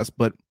success.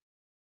 But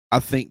I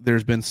think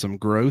there's been some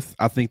growth.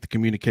 I think the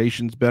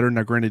communication's better.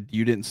 Now, granted,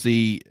 you didn't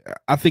see.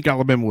 I think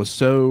Alabama was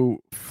so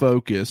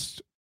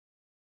focused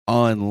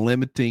on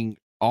limiting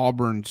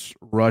Auburn's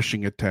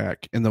rushing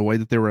attack and the way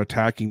that they were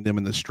attacking them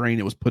and the strain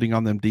it was putting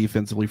on them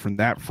defensively from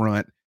that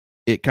front.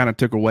 It kind of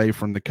took away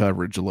from the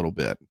coverage a little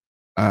bit.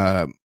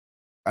 I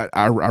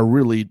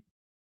really,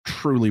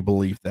 truly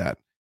believe that.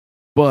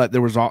 But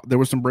there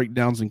was some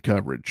breakdowns in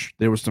coverage.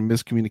 There was some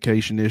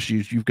miscommunication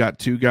issues. You've got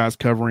 2 guys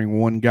covering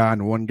 1 guy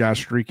and 1 guy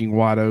streaking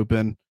wide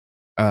open.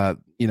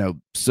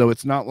 So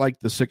it's not like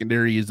the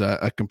secondary is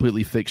a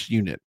completely fixed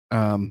unit.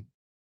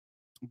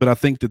 But I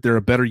think that they're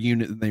a better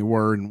unit than they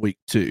were in week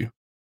 2.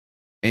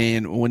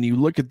 And when you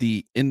look at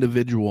the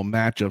individual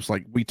matchups,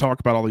 like we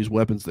talk about all these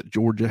weapons that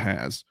Georgia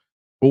has,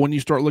 but when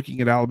you start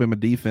looking at Alabama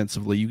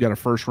defensively, you got a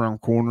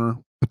 1st-round corner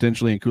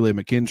potentially in Kool-Aid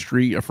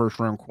McKinstry, a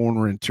 1st-round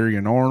corner in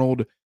Terrion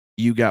Arnold.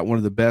 You got one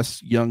of the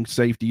best young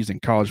safeties in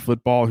college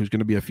football who's going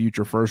to be a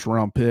future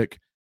 1st-round pick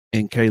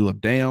in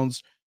Caleb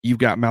Downs. You've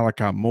got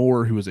Malachi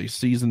Moore, who is a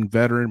seasoned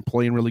veteran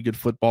playing really good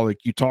football.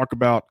 Like you talk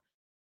about,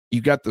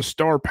 you got the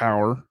star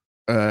power,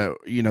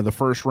 the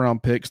first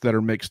round picks that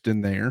are mixed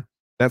in there.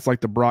 That's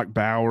like the Brock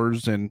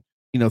Bowers and,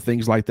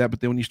 things like that. But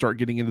then when you start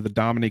getting into the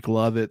Dominic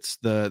Lovetts,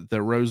 the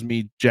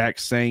Rosemead Jack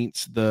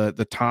Saints,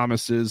 the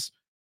Thomases,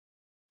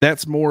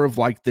 that's more of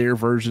like their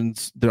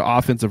versions, the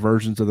offensive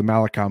versions of the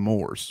Malachi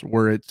Moores,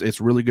 where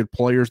it's really good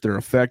players. They're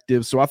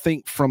effective. So I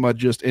think from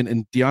and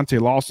Deontay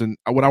Lawson,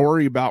 what I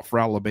worry about for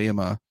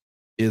Alabama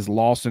is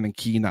Lawson and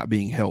Key not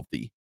being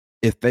healthy.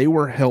 If they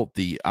were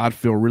healthy, I'd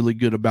feel really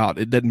good about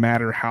it. It doesn't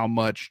matter how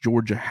much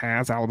Georgia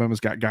has. Alabama's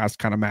got guys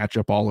kind of match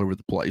up all over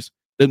the place.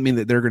 Doesn't mean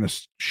that they're going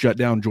to shut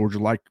down Georgia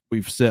like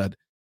we've said.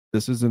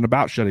 This isn't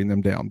about shutting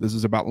them down. This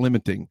is about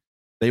limiting.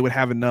 They would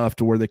have enough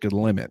to where they could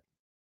limit.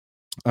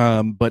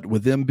 But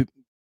with them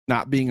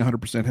not being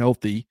 100%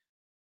 healthy,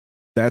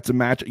 that's a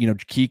match.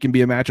 Key can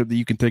be a matchup that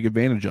you can take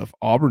advantage of.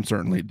 Auburn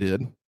certainly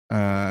did.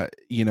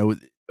 Deontay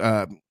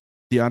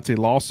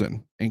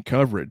Lawson in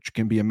coverage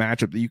can be a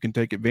matchup that you can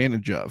take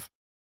advantage of.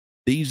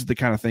 These are the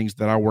kind of things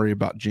that I worry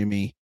about,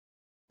 Jimmy.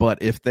 But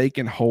if they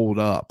can hold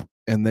up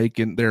and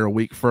they're a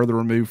week further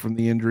removed from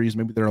the injuries,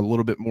 maybe they're a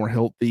little bit more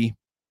healthy.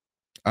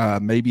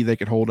 Maybe they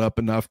could hold up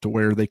enough to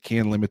where they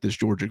can limit this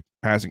Georgia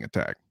passing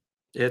attack.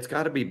 It's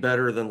got to be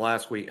better than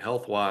last week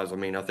health-wise. I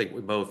mean, I think we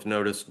both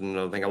noticed, and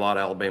I think a lot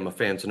of Alabama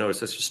fans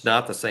noticed, it's just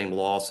not the same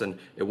Lawson.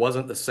 It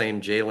wasn't the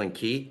same Jalen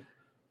Key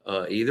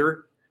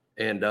either.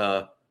 And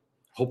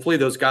hopefully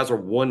those guys are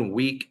 1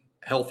 week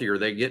healthier.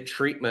 They get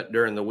treatment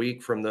during the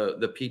week from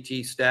the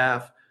PT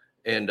staff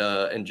and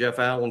Jeff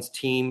Allen's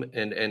team,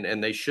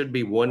 and they should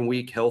be 1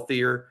 week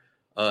healthier.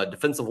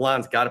 Defensive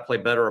line's got to play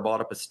better. I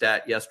brought up a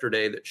stat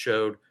yesterday that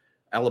showed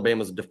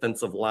Alabama's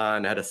defensive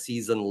line had a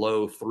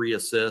season-low 3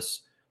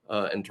 assists.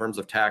 In terms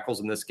of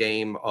tackles in this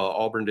game.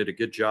 Auburn did a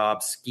good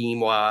job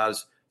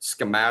scheme-wise,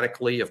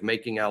 schematically, of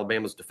making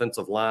Alabama's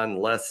defensive line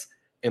less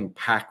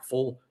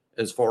impactful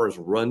as far as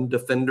run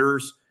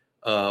defenders.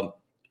 You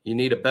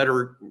need a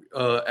better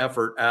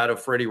effort out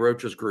of Freddie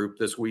Roach's group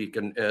this week,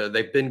 and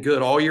they've been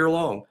good all year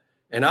long.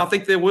 And I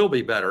think they will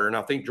be better, and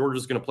I think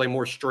Georgia's going to play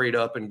more straight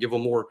up and give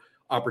them more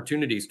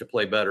opportunities to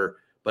play better.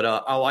 But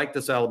I like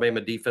this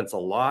Alabama defense a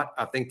lot.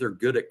 I think they're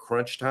good at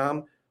crunch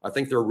time. I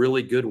think they're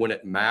really good when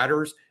it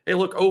matters. Hey,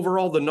 look,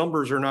 overall, the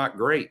numbers are not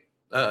great,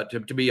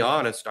 to be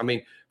honest. I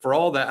mean, for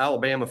all the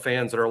Alabama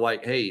fans that are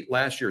like, hey,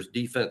 last year's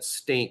defense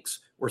stinks,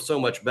 we're so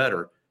much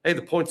better. Hey,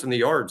 the points and the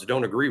yards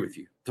don't agree with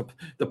you.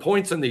 The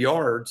points and the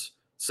yards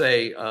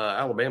say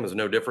Alabama's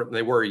no different than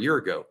they were a year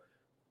ago.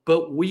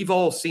 But we've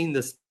all seen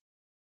this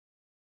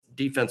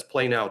defense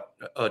play now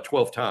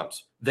 12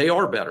 times. They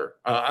are better.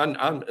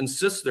 I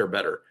insist they're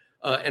better.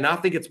 And I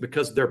think it's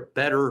because they're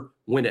better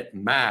when it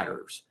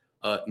matters.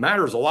 It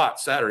matters a lot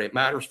Saturday. It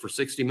matters for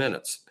 60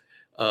 minutes.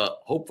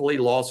 Hopefully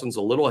Lawson's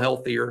a little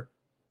healthier.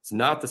 It's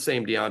not the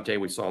same Deontay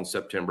we saw in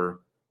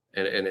September,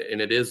 and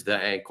it is the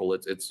ankle.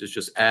 It's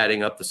just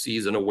adding up the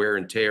season of wear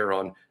and tear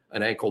on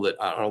an ankle that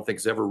I don't think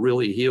has ever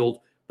really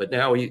healed. But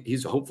now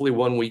he's hopefully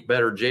 1 week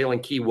better.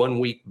 Jalen Key 1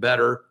 week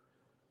better.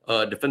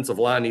 Defensive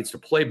line needs to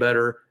play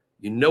better.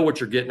 You know what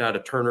you're getting out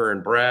of Turner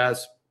and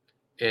Braz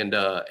and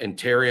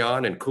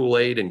Terrion and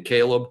Kool-Aid and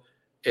Caleb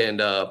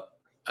and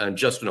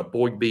Justin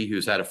Aboigbe,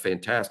 who's had a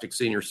fantastic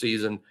senior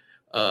season.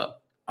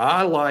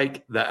 I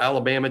like the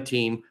Alabama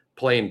team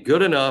playing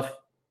good enough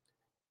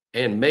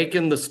and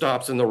making the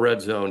stops in the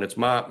red zone. It's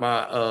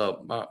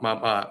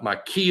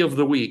my key of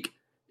the week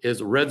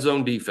is red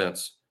zone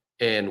defense.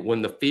 And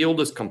when the field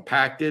is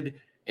compacted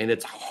and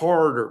it's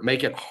harder,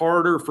 make it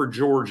harder for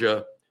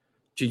Georgia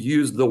to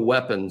use the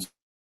weapons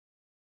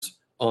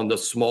on the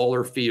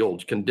smaller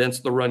field, condense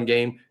the run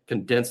game,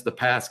 condense the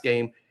pass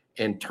game,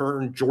 and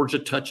turn Georgia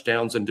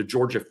touchdowns into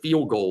Georgia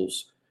field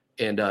goals,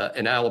 and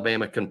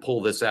Alabama can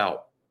pull this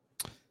out.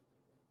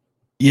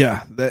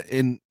 Yeah,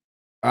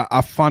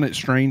 I find it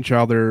strange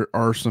how there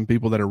are some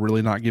people that are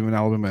really not giving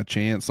Alabama a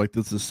chance. Like,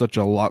 this is such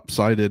a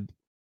lopsided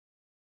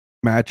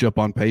matchup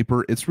on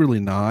paper. It's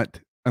really not.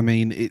 I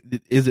mean,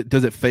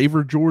 does it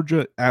favor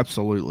Georgia?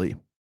 Absolutely.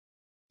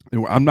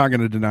 I'm not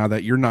going to deny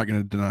that. You're not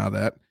going to deny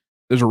that.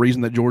 There's a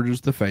reason that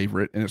Georgia's the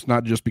favorite, and it's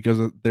not just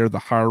because they're the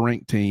higher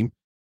ranked team.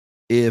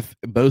 If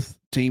both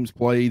teams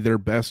play their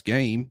best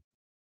game,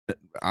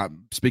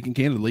 I'm speaking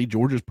candidly,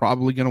 Georgia's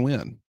probably going to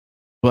win.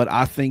 But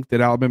I think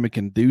that Alabama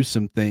can do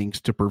some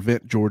things to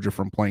prevent Georgia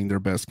from playing their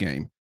best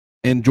game.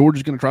 And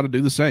Georgia's going to try to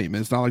do the same.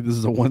 It's not like this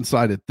is a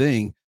one-sided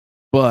thing.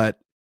 But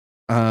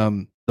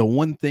the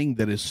one thing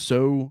that is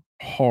so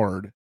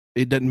hard,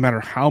 it doesn't matter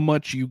how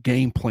much you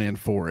game plan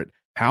for it,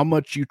 how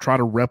much you try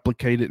to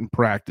replicate it in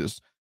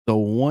practice, the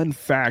one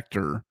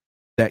factor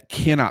that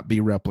cannot be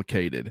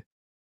replicated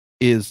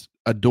is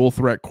a dual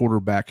threat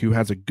quarterback who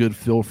has a good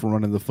feel for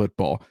running the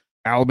football.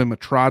 Alabama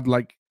tried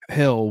like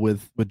hell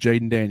with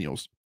Jaden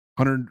Daniels,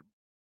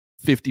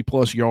 150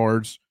 plus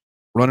yards,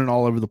 running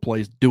all over the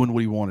place, doing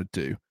what he wanted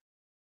to.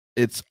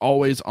 It's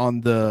always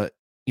on the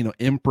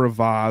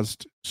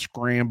improvised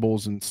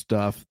scrambles and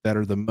stuff that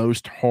are the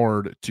most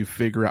hard to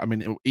figure out. I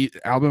mean,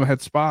 Alabama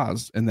had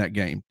spies in that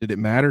game. Did it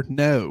matter?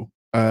 No.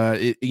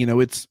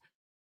 It's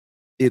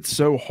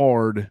so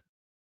hard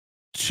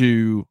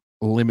to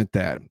limit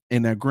that.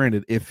 And now,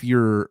 granted, if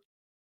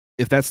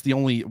that's the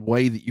only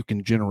way that you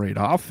can generate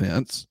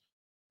offense,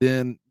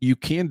 then you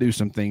can do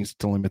some things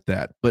to limit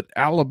that. But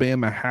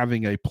Alabama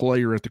having a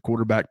player at the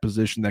quarterback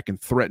position that can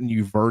threaten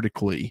you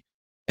vertically,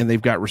 and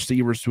they've got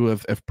receivers who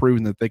have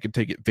proven that they can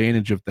take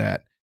advantage of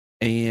that.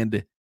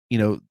 And,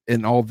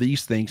 and all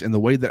these things, and the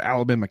way that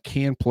Alabama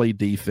can play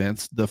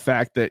defense, the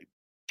fact that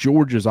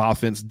Georgia's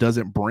offense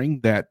doesn't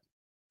bring that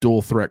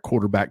dual threat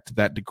quarterback to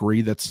that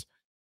degree,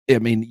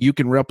 you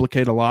can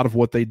replicate a lot of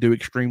what they do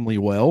extremely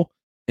well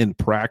in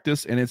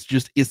practice, and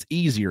it's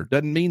easier.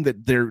 Doesn't mean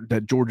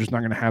that Georgia's not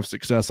going to have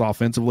success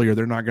offensively, or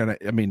they're not going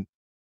to.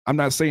 I'm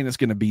not saying it's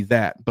going to be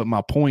that, but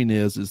my point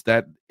is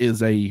that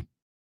is a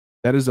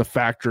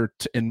factor,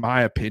 in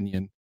my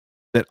opinion,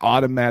 that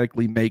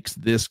automatically makes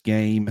this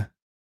game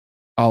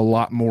a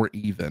lot more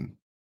even.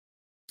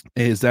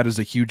 That is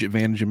a huge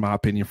advantage, in my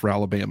opinion, for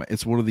Alabama.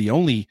 It's one of the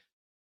only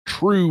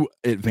true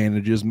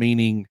advantages,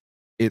 meaning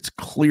it's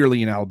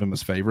clearly in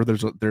Alabama's favor.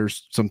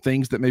 There's some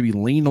things that maybe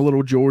lean a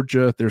little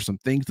Georgia. There's some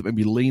things that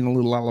maybe lean a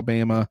little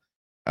Alabama.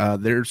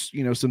 There's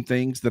some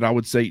things that I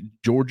would say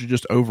Georgia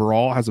just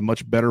overall has a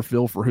much better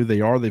feel for who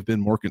they are. They've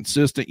been more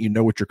consistent. You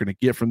know what you're going to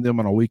get from them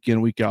on a week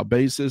in, week out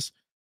basis.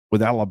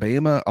 With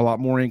Alabama, a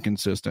lot more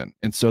inconsistent.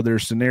 And so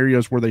there's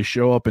scenarios where they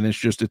show up and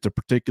it's a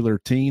particular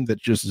team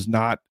that just is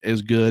not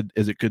as good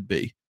as it could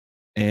be.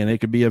 And it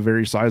could be a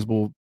very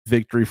sizable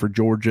victory for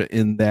Georgia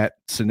in that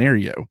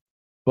scenario.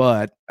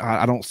 But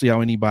I don't see how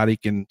anybody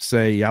can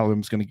say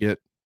Alabama's going to get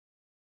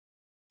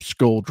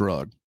skull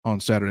drug on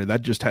Saturday.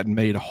 That just hadn't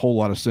made a whole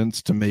lot of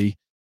sense to me.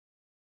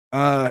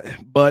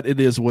 But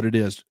it is what it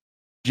is.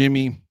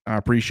 Jimmy, I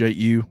appreciate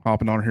you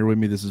hopping on here with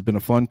me. This has been a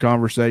fun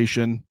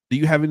conversation. Do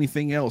you have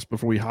anything else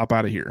before we hop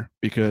out of here?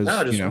 Because,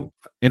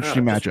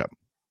 interesting matchup.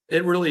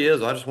 It really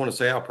is. I just want to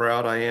say how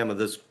proud I am of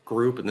this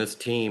group and this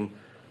team.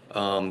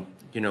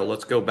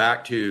 Let's go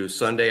back to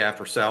Sunday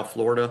after South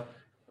Florida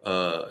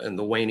and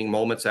the waning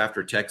moments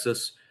after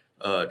Texas.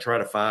 Try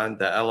to find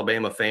the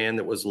Alabama fan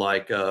that was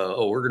like,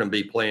 we're going to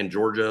be playing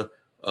Georgia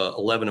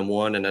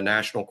 11-1 in a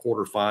national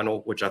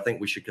quarterfinal, which I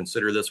think we should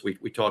consider this. We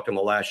talked on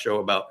the last show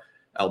about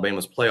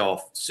Alabama's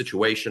playoff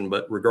situation,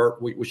 but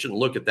we shouldn't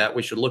look at that.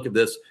 We should look at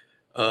this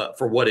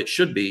for what it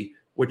should be,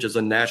 which is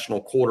a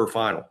national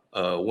quarterfinal.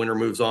 Winner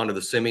moves on to the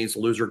semis,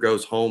 loser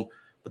goes home.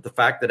 But the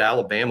fact that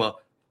Alabama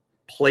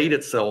played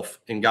itself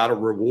and got a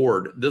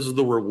reward, this is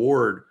the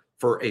reward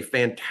for a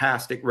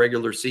fantastic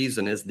regular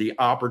season, is the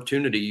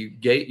opportunity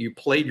you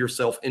played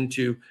yourself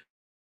into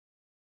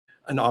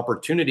an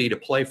opportunity to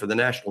play for the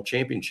national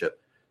championship.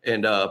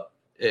 And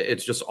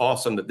it's just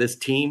awesome that this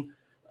team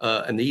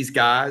and these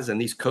guys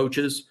and these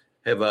coaches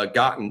have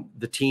gotten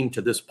the team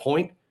to this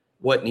point.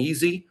 Wasn't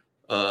easy.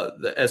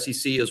 The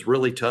SEC is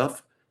really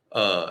tough,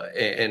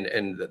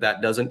 and that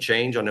doesn't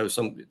change. I know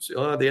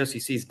the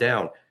SEC's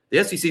down.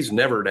 The SEC's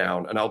never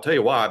down, and I'll tell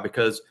you why.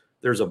 Because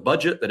there's a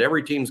budget that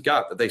every team's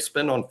got that they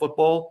spend on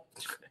football,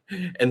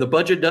 and the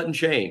budget doesn't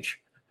change.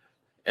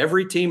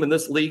 Every team in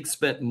this league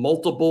spent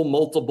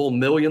multiple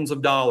millions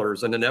of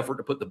dollars in an effort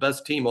to put the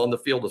best team on the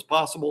field as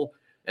possible,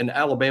 and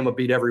Alabama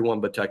beat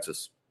everyone but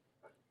Texas.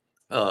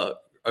 A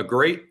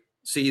great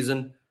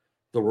season.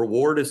 The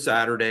reward is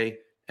Saturday,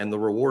 and the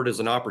reward is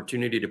an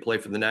opportunity to play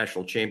for the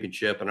national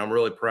championship. And I'm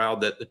really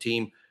proud that the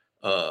team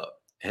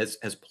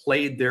has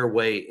played their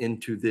way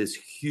into this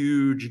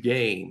huge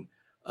game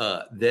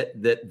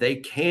that they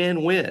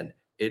can win.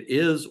 It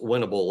is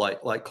winnable.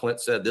 Like Clint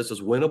said, this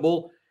is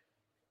winnable.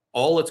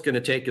 All it's going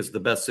to take is the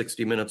best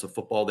 60 minutes of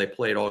football they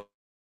played all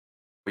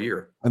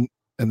year. And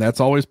that's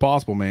always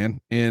possible,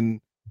 man.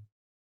 And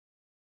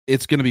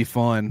it's going to be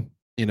fun.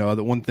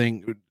 The one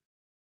thing,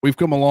 we've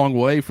come a long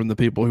way from the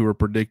people who were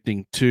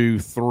predicting 2,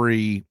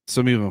 3,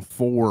 some even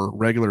 4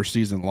 regular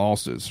season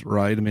losses,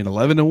 right?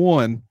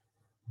 11-1,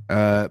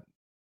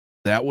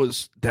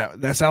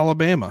 that's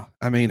Alabama.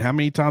 How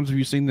many times have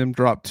you seen them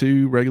drop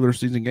 2 regular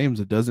season games?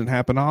 It doesn't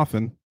happen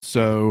often.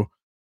 So,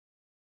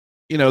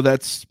 I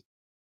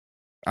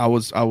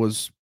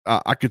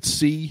could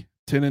see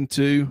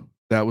 10-2.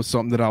 That was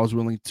something that I was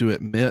willing to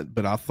admit,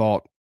 but I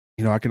thought,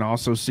 I can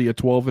also see a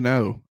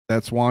 12-0.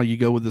 That's why you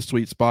go with the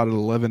sweet spot at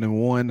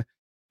 11-1.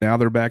 Now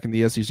they're back in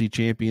the SEC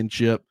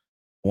championship,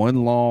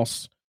 1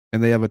 loss,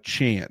 and they have a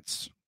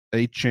chance.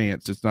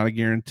 It's not a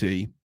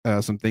guarantee.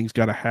 Some things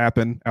got to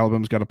happen.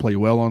 Alabama's got to play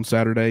well on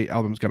Saturday.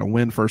 Alabama's got to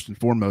win first and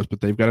foremost, but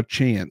they've got a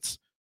chance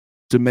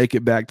to make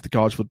it back to the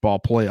college football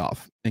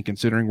playoff. And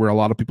considering where a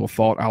lot of people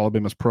thought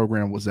Alabama's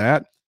program was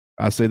at,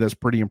 I say that's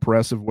pretty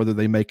impressive whether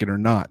they make it or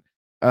not.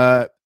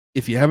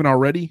 If you haven't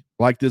already,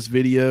 like this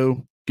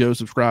video, go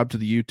subscribe to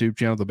the YouTube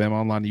channel, the Bama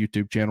Online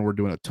YouTube channel. We're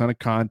doing a ton of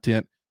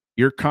content.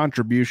 Your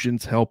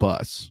contributions help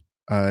us.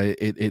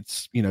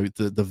 It's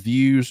the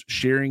views,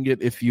 sharing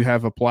it if you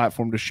have a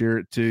platform to share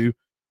it to,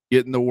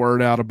 getting the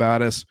word out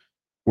about us.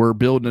 We're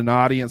building an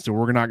audience, and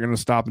we're not going to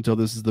stop until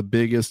this is the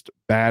biggest,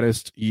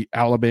 baddest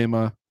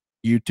Alabama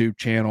YouTube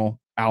channel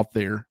out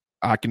there.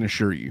 I can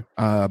assure you.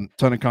 Ton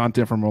of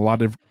content from a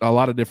lot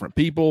of different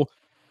people.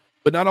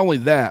 But not only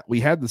that, we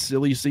had the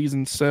silly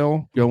season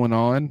sale going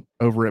on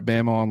over at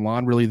Bama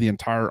Online. Really, the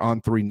entire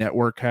On3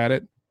 network had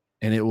it.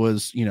 And it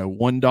was,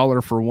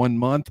 $1 for 1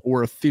 month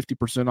or a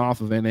 50%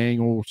 off of an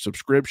annual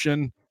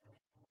subscription.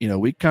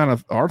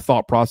 Our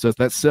thought process,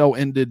 that sale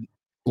ended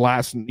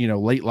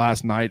late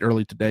last night,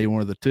 early today,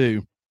 one of the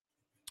two.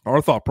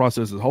 Our thought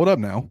process is, hold up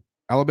now.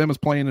 Alabama's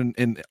playing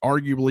in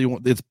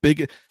arguably it's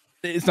big.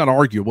 It's not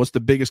arguable. It's the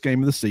biggest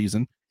game of the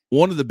season.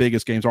 One of the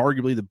biggest games,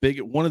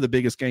 arguably one of the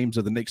biggest games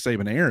of the Nick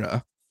Saban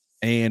era.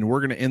 And we're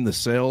going to end the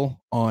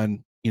sale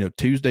on,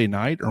 Tuesday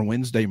night or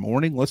Wednesday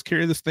morning. Let's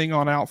carry this thing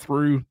on out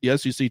through the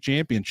SEC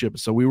championship.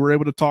 So we were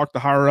able to talk the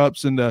higher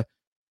ups into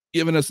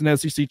giving us an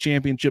SEC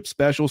championship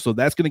special. So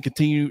that's going to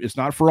continue. It's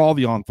not for all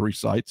the On3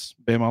 sites.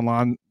 Bama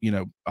Online,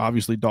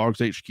 obviously Dogs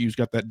HQ's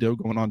got that deal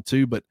going on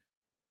too, but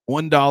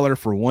 $1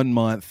 for 1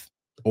 month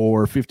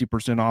or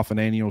 50% off an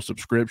annual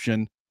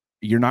subscription.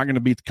 You're not going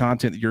to beat the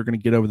content that you're going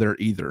to get over there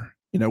either.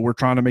 We're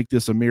trying to make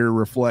this a mirror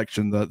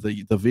reflection.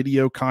 The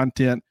video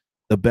content,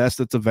 the best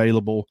that's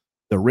available,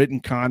 the written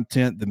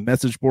content, the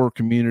message board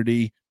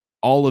community,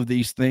 all of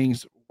these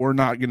things, we're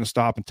not going to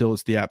stop until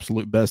it's the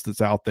absolute best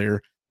that's out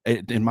there.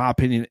 In my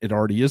opinion, it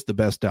already is the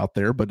best out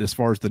there. But as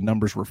far as the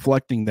numbers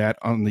reflecting that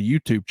on the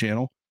YouTube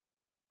channel,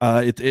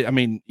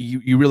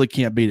 you really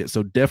can't beat it.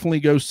 So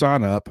definitely go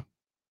sign up,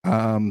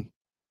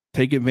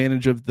 take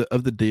advantage of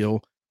the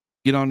deal.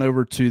 Get on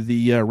over to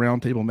the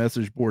Roundtable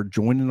message board,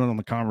 join in on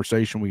the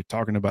conversation. We're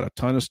talking about a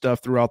ton of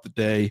stuff throughout the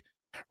day.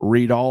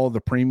 Read all of the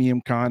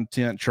premium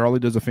content. Charlie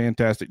does a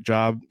fantastic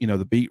job.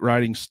 The beat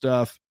writing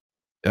stuff.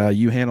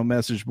 You handle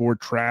message board.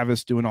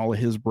 Travis doing all of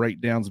his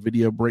breakdowns,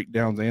 video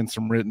breakdowns, and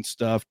some written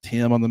stuff.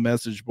 Tim on the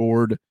message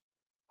board.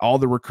 All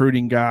the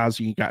recruiting guys.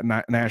 You got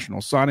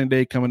National Signing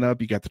Day coming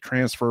up. You got the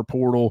transfer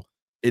portal.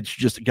 It's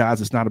just, guys,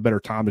 it's not a better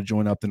time to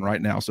join up than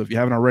right now. So if you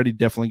haven't already,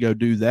 definitely go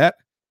do that.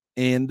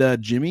 And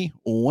Jimmy,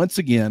 once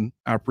again,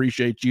 I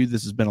appreciate you.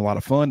 This has been a lot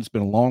of fun. It's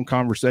been a long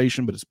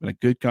conversation, but it's been a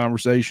good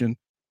conversation.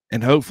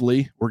 And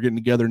hopefully we're getting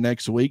together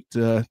next week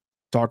to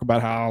talk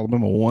about how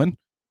Alabama won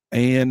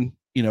and,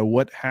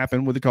 what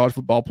happened with the college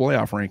football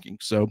playoff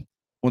rankings. So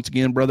once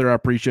again, brother, I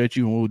appreciate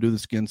you, and we'll do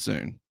this again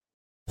soon.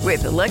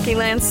 With the Lucky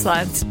Land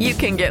Slots, you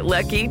can get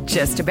lucky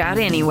just about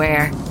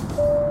anywhere.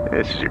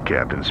 This is your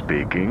captain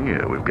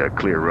speaking. We've got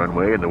clear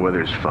runway and the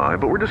weather's fine,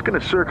 but we're just going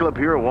to circle up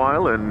here a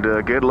while and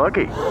get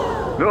lucky.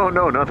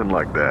 No, nothing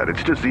like that.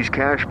 It's just these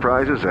cash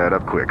prizes add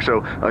up quick.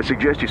 So I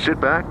suggest you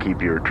sit back,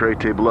 keep your tray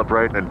table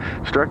upright, and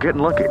start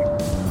getting lucky.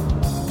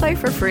 Play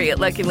for free at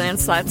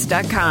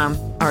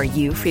LuckyLandSlots.com. Are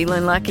you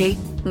feeling lucky?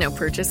 No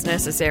purchase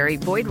necessary.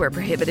 Void where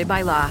prohibited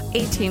by law.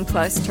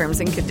 18+ terms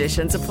and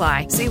conditions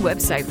apply. See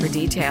website for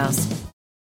details.